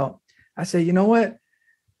me about, I say, you know what,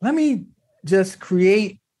 let me just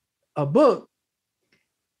create a book,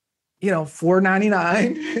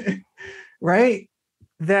 $4.99, right?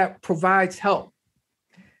 That provides help,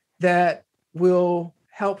 that will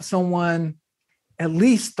help someone at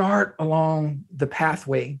least start along the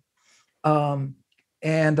pathway, and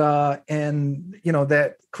that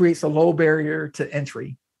creates a low barrier to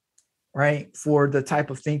entry, right, for the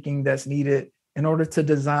type of thinking that's needed in order to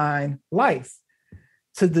design life,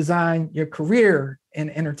 to design your career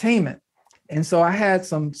in entertainment. And so I had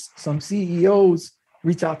some CEOs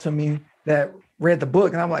reach out to me that read the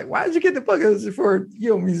book, and I'm like, why did you get the book? It was for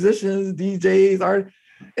musicians, DJs, art.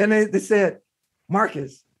 And they said,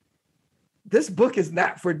 Marcus, this book is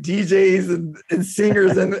not for DJs and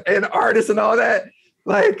singers and artists and all that.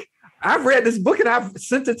 Like, I've read this book and I've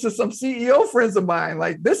sent it to some CEO friends of mine.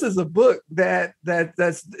 Like, this is a book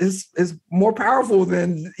that's more powerful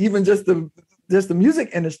than even just the music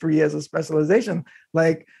industry as a specialization.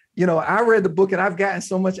 Like, I read the book and I've gotten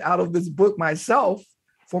so much out of this book myself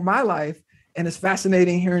for my life. And it's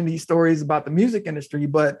fascinating hearing these stories about the music industry,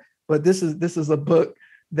 but this is a book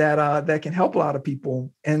that can help a lot of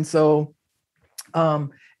people. And so,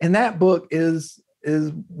 and that book is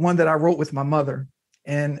one that I wrote with my mother,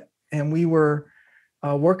 and we were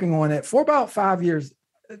working on it for about 5 years.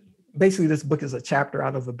 Basically, this book is a chapter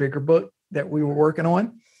out of a bigger book that we were working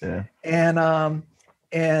on. Yeah. And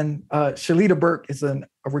Shalita Burke is a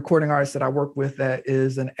recording artist that I work with that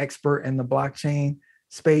is an expert in the blockchain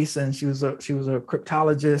space, and she was a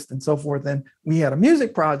cryptologist and so forth. And we had a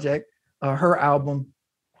music project, her album,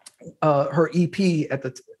 her EP at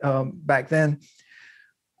the back then,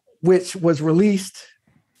 which was released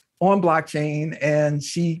on blockchain, and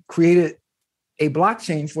she created a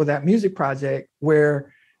blockchain for that music project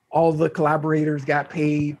where all the collaborators got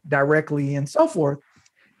paid directly and so forth.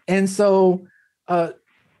 And so,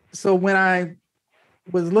 so when I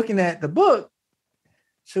was looking at the book,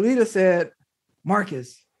 Shalita said,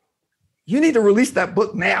 Marcus, you need to release that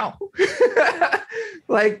book now.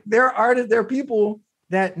 Like, there are artists, there are people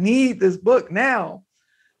that need this book now.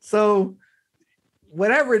 So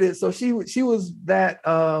whatever it is. So she was that,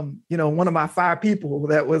 one of my 5 people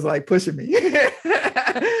that was like pushing me,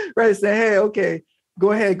 right? Saying, hey, okay,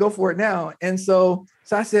 go ahead, go for it now. And so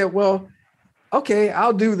I said, well, okay,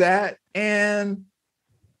 I'll do that. And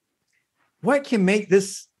what can make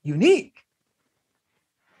this unique,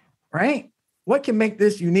 right? What can make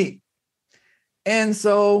this unique? And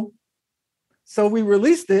so we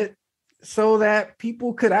released it so that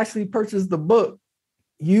people could actually purchase the book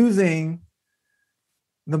using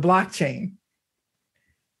the blockchain.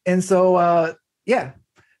 And so,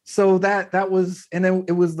 so that was, and then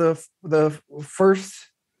it was the first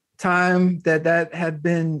time that had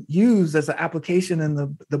been used as an application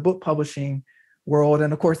in the book publishing world.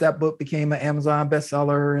 And of course, that book became an Amazon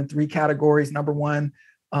bestseller in 3 categories, #1,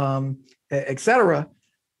 et cetera.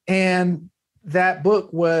 And that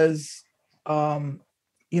book was,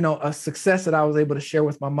 a success that I was able to share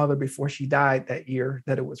with my mother before she died that year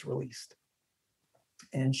that it was released.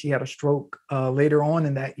 And she had a stroke later on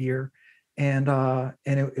in that year, and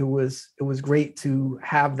it was great to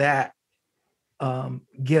have that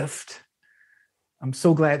gift. I'm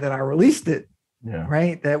so glad that I released it. Yeah.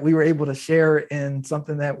 Right, that we were able to share in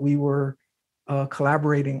something that we were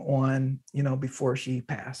collaborating on, before she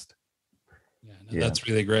passed. That's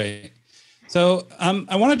really great. So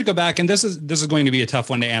I wanted to go back, and this is going to be a tough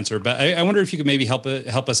one to answer, but I wonder if you could maybe help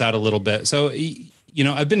us out a little bit. So,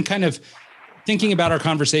 I've been kind of thinking about our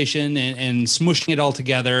conversation and smushing it all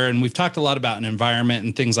together, and we've talked a lot about an environment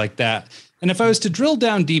and things like that. And if I was to drill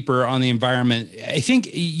down deeper on the environment, I think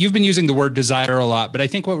you've been using the word desire a lot, but I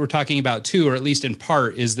think what we're talking about too, or at least in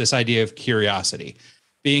part, is this idea of curiosity,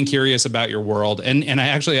 being curious about your world. And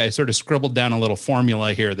I sort of scribbled down a little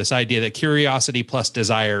formula here, this idea that curiosity plus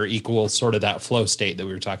desire equals sort of that flow state that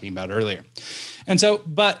we were talking about earlier. And so,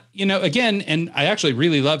 but, again, and I actually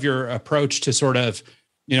really love your approach to sort of,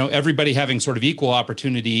 everybody having sort of equal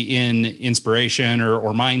opportunity in inspiration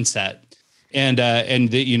or mindset. And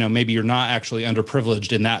maybe you're not actually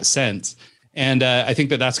underprivileged in that sense. And I think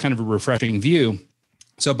that's kind of a refreshing view.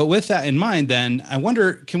 So, but with that in mind, then I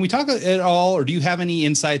wonder, can we talk at all, or do you have any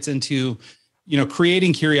insights into,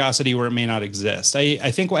 creating curiosity where it may not exist?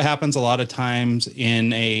 I think what happens a lot of times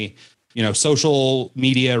in a, social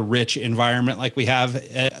media rich environment like we have,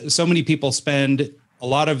 so many people spend a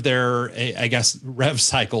lot of their, I guess, rev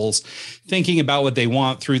cycles thinking about what they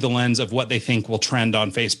want through the lens of what they think will trend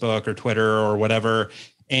on Facebook or Twitter or whatever.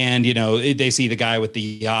 And, they see the guy with the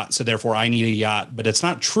yacht, so therefore I need a yacht, but it's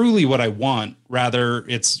not truly what I want. Rather,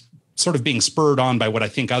 it's sort of being spurred on by what I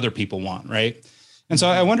think other people want, right? And so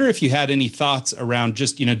I wonder if you had any thoughts around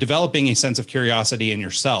just, developing a sense of curiosity in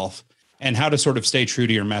yourself and how to sort of stay true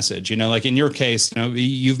to your message. Like in your case,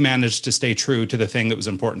 you've managed to stay true to the thing that was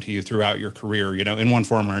important to you throughout your career, in one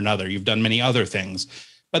form or another. You've done many other things,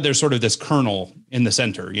 but there's sort of this kernel in the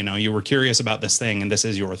center. You were curious about this thing and this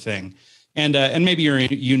is your thing. And maybe you're a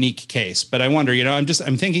unique case, but I wonder, I'm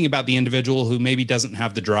thinking about the individual who maybe doesn't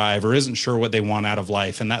have the drive or isn't sure what they want out of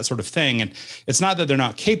life and that sort of thing. And it's not that they're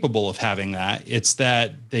not capable of having that. It's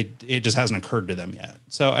that it just hasn't occurred to them yet.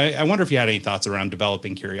 So I wonder if you had any thoughts around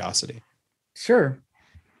developing curiosity. Sure.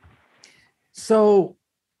 So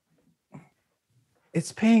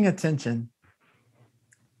it's paying attention.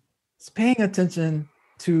 It's paying attention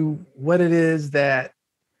to what it is that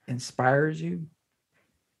inspires you.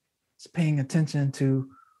 It's paying attention to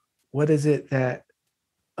what is it that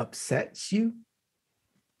upsets you.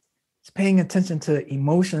 It's paying attention to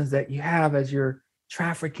emotions that you have as you're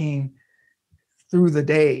trafficking through the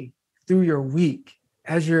day, through your week,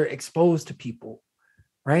 as you're exposed to people,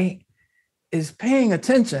 right? Is paying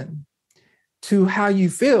attention to how you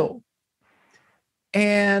feel.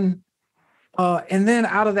 And then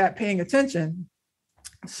out of that paying attention,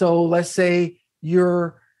 so let's say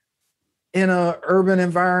you're in an urban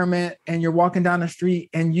environment and you're walking down the street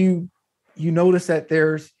and you notice that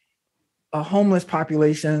there's a homeless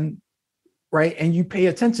population, right? And you pay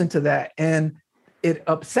attention to that and it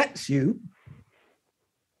upsets you,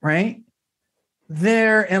 right?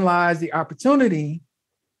 Therein lies the opportunity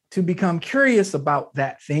to become curious about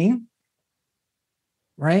that thing,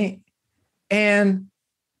 right? And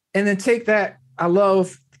then take that, I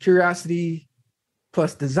love curiosity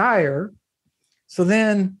plus desire. So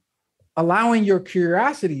then allowing your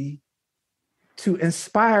curiosity to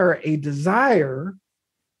inspire a desire,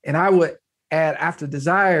 and I would add after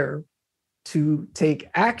desire to take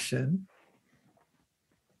action,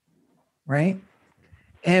 right?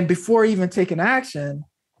 And before even taking action,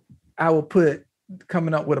 I will put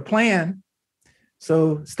coming up with a plan.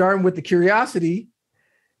 So starting with the curiosity,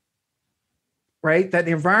 right? That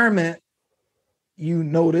the environment you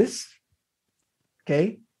notice,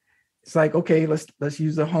 okay? It's like, okay, let's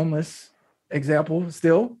use the homeless example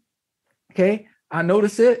still. Okay, I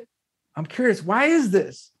notice it. I'm curious, why is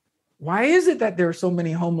this? Why is it that there are so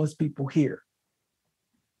many homeless people here?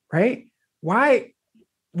 Right? Why?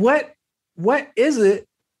 What is it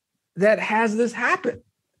that has this happen?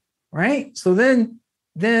 Right? So then,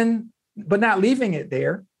 but not leaving it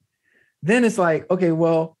there. Then it's like, okay,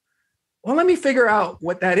 well, let me figure out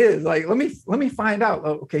what that is. Like, let me find out.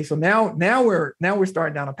 Okay, so now we're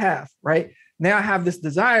starting down a path, right? Now I have this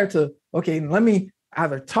desire to, okay, let me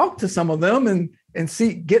either talk to some of them and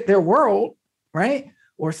see, get their world, right?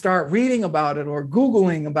 Or start reading about it or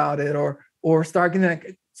Googling about it or start getting that.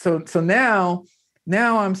 So now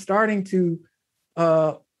I'm starting to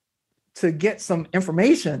get some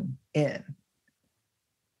information in.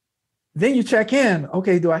 Then you check in.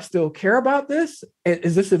 Okay, do I still care about this?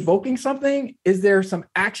 Is this evoking something? Is there some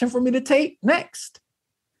action for me to take next?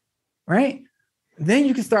 Right? Then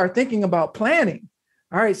you can start thinking about planning.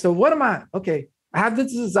 All right, so what am I? Okay, I have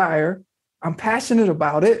this desire. I'm passionate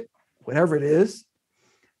about it, whatever it is.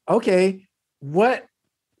 Okay, what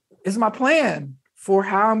is my plan for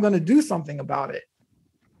how I'm going to do something about it?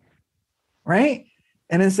 Right?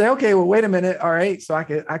 And then say, okay, well, wait a minute. All right, so I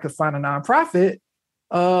could find a nonprofit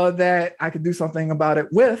that I could do something about it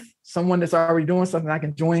with someone that's already doing something. I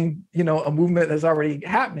can join, a movement that's already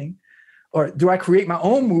happening. Or do I create my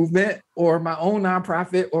own movement or my own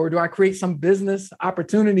nonprofit, or do I create some business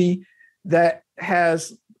opportunity that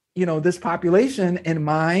has, this population in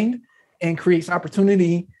mind and creates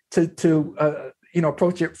opportunity to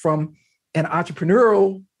approach it from an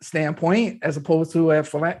entrepreneurial standpoint as opposed to a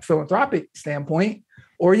philanthropic standpoint?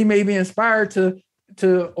 Or you may be inspired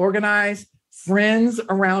to organize friends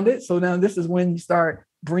around it. So now this is when you start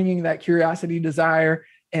bringing that curiosity, desire,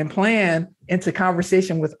 and plan into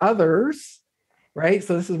conversation with others, right?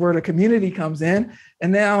 So this is where the community comes in.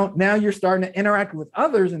 And now you're starting to interact with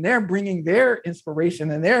others, and they're bringing their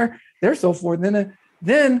inspiration and their so forth.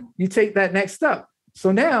 Then you take that next step.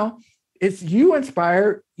 So now it's you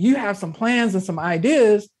inspired, you have some plans and some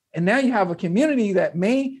ideas, and now you have a community that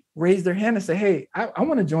may raise their hand and say, hey, I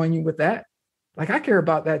want to join you with that. Like, I care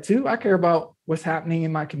about that too. I care about what's happening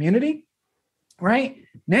in my community, right?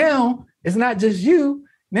 Now it's not just you.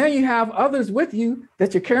 Now you have others with you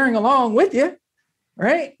that you're carrying along with you,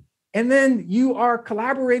 right? And then you are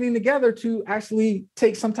collaborating together to actually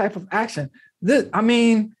take some type of action.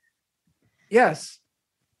 Yes,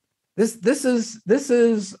 this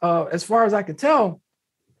is as far as I can tell,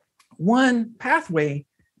 one pathway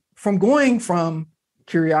from going from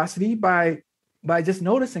curiosity by just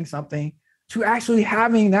noticing something to actually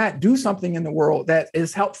having that do something in the world that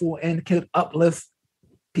is helpful and can uplift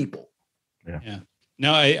people. Yeah.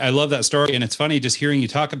 No, I love that story. And it's funny just hearing you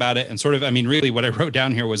talk about it and sort of, really what I wrote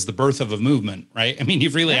down here was the birth of a movement, right?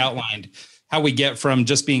 You've really outlined how we get from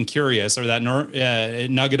just being curious or that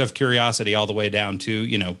nugget of curiosity all the way down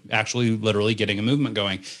to, actually literally getting a movement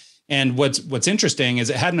going. And what's interesting is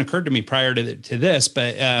it hadn't occurred to me prior to this,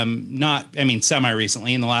 but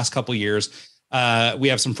semi-recently in the last couple of years, we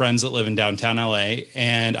have some friends that live in downtown LA,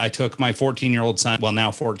 and I took my 14-year-old son, well, now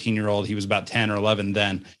 14-year-old, he was about 10 or 11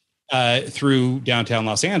 then, through downtown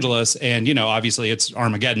Los Angeles. And, obviously it's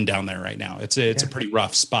Armageddon down there right now. It's a pretty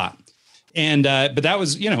rough spot. And, but that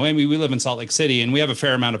was, we live in Salt Lake City, and we have a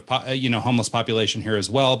fair amount of, homeless population here as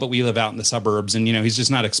well, but we live out in the suburbs, and, he's just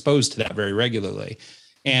not exposed to that very regularly.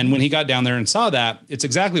 And when he got down there and saw that, it's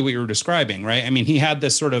exactly what you were describing, right? He had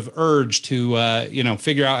this sort of urge to,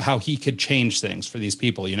 figure out how he could change things for these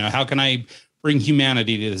people. How can I bring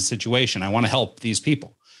humanity to the situation? I want to help these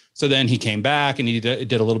people. So then he came back and he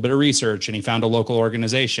did a little bit of research, and he found a local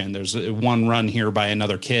organization. There's one run here by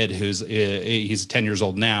another kid he's 10 years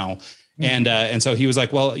old now. And so he was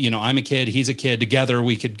like, well, I'm a kid, he's a kid, together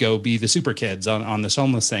we could go be the super kids on this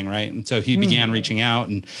homeless thing. Right. And so he began reaching out,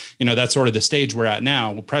 and, that's sort of the stage we're at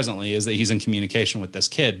now presently, is that he's in communication with this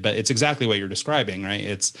kid. But it's exactly what you're describing,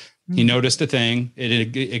 right? He noticed a thing,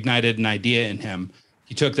 it ignited an idea in him.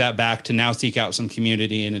 He took that back to now seek out some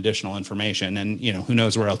community and additional information. And, who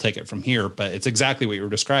knows where I'll take it from here, but it's exactly what you were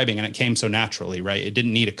describing. And it came so naturally, right? It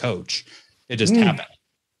didn't need a coach. It just happened.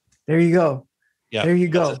 There you go. Yeah. There you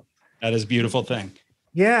go. That is a beautiful thing.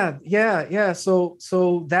 Yeah.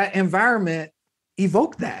 So that environment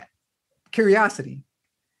evoked that curiosity,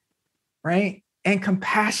 right? And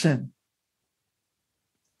compassion.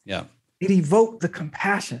 Yeah. It evoked the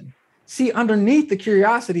compassion. See, underneath the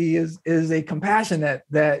curiosity is a compassion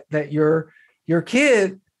that your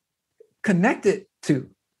kid connected to.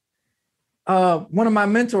 One of my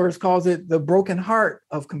mentors calls it the broken heart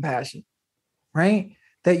of compassion, right?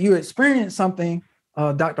 That you experience something.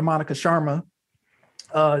 Dr. Monica Sharma,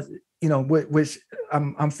 which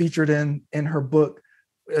I'm featured in her book.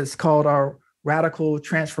 It's called Our Radical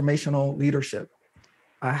Transformational Leadership.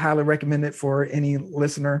 I highly recommend it for any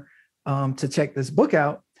listener to check this book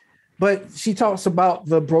out. But she talks about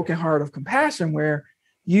the broken heart of compassion, where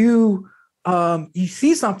you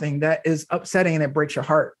see something that is upsetting and it breaks your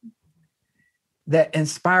heart, that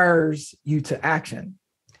inspires you to action.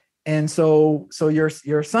 And so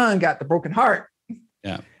your son got the broken heart.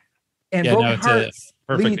 Yeah. And broken hearts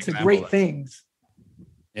lead to great things.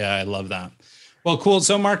 Yeah, I love that. Well, cool.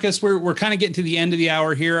 So Marcus, we're kind of getting to the end of the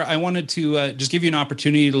hour here. I wanted to just give you an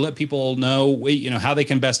opportunity to let people know, how they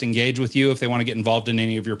can best engage with you if they want to get involved in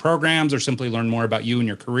any of your programs or simply learn more about you and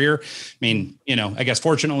your career. I guess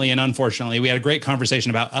fortunately and unfortunately, we had a great conversation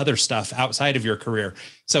about other stuff outside of your career.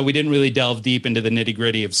 So we didn't really delve deep into the nitty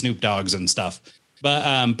gritty of Snoop Dogs and stuff. But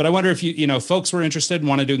I wonder if folks were interested and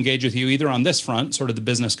wanted to engage with you either on this front, sort of the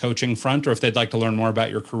business coaching front, or if they'd like to learn more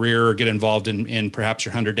about your career or get involved in perhaps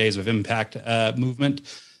your 100 Days of Impact movement.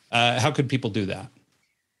 How could people do that?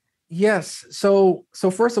 Yes. So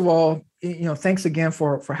first of all, thanks again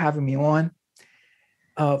for having me on.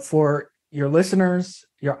 For your listeners,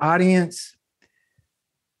 your audience,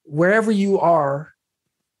 wherever you are,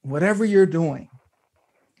 whatever you're doing,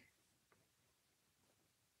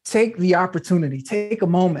 take the opportunity, take a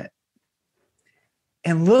moment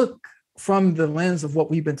and look from the lens of what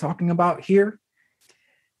we've been talking about here,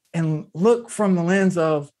 and look from the lens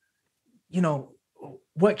of,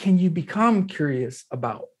 what can you become curious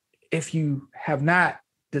about if you have not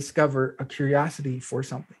discovered a curiosity for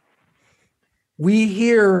something? We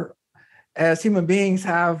here as human beings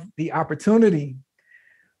have the opportunity.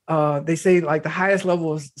 They say like the highest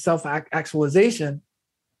level of self-actualization.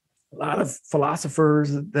 A lot of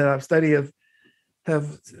philosophers that I've studied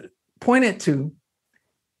have pointed to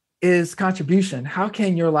is contribution. How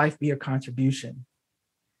can your life be a contribution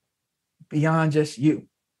beyond just you?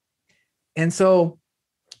 And so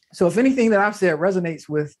if anything that I've said resonates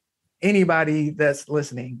with anybody that's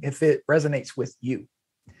listening, if it resonates with you,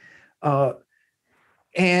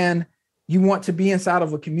 and you want to be inside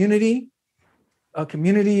of a community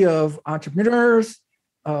of entrepreneurs,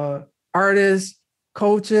 artists,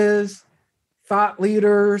 coaches, thought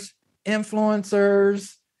leaders,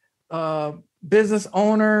 influencers, business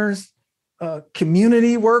owners,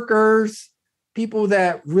 community workers, people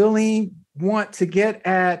that really want to get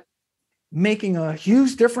at making a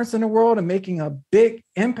huge difference in the world and making a big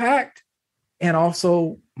impact and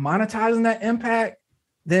also monetizing that impact,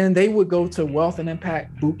 then they would go to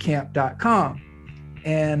wealthandimpactbootcamp.com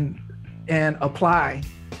and apply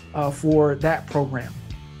for that program,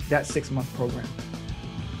 that 6-month program.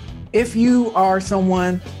 If you are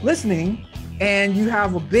someone listening and you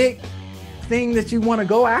have a big thing that you want to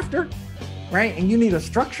go after, right? And you need a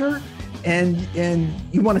structure and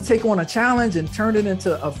you want to take on a challenge and turn it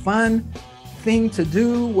into a fun thing to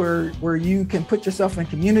do where you can put yourself in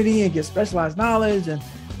community and get specialized knowledge and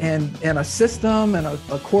a system and a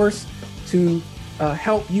course to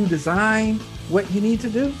help you design what you need to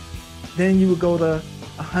do, then you would go to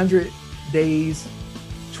 100 Days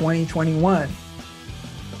 2021.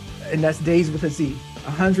 And that's days with a Z,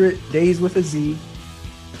 100 Days with a Z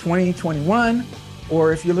 2021.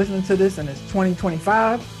 Or if you're listening to this and it's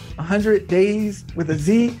 2025, 100 Days with a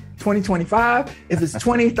Z 2025. If it's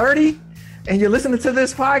 2030 and you're listening to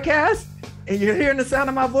this podcast and you're hearing the sound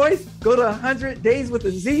of my voice, go to 100 Days with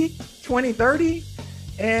a Z 2030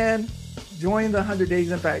 and join the 100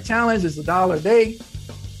 Days Impact Challenge. It's $1 a day.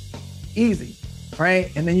 Easy, right?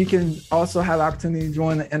 And then you can also have the opportunity to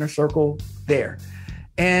join the inner circle there.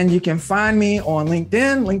 And you can find me on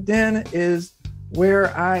LinkedIn. LinkedIn is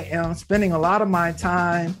where I am spending a lot of my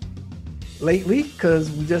time lately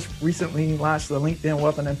because we just recently launched the LinkedIn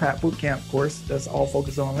Wealth and Impact Bootcamp course that's all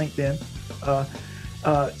focused on LinkedIn.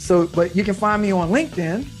 But you can find me on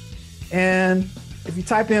LinkedIn. And if you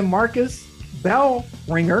type in Marcus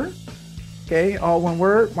Bellringer, okay, all one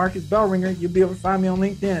word, Marcus Bellringer, you'll be able to find me on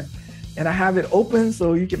LinkedIn. And I have it open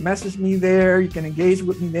so you can message me there, you can engage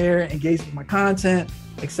with me there, engage with my content,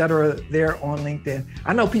 etc. there on LinkedIn.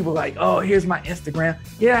 I know people like, oh, here's my Instagram.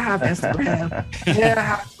 Yeah, I have Instagram. Yeah, I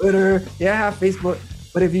have Twitter. Yeah, I have Facebook.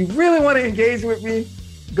 But if you really want to engage with me,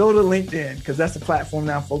 go to LinkedIn because that's the platform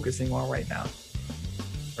that I'm focusing on right now.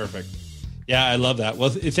 Perfect. Yeah, I love that. Well,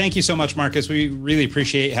 thank you so much, Marcus. We really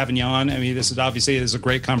appreciate having you on. I mean, this is a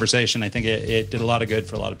great conversation. I think it did a lot of good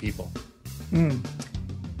for a lot of people.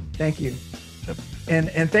 Thank you. Yep.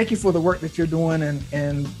 And thank you for the work that you're doing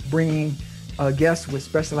and bringing guests with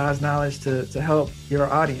specialized knowledge to help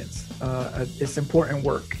your audience. It's important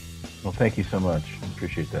work. Well, thank you so much. I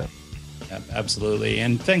appreciate that. Yeah, absolutely.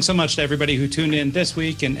 And thanks so much to everybody who tuned in this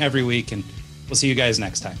week and every week. And we'll see you guys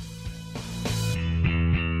next time.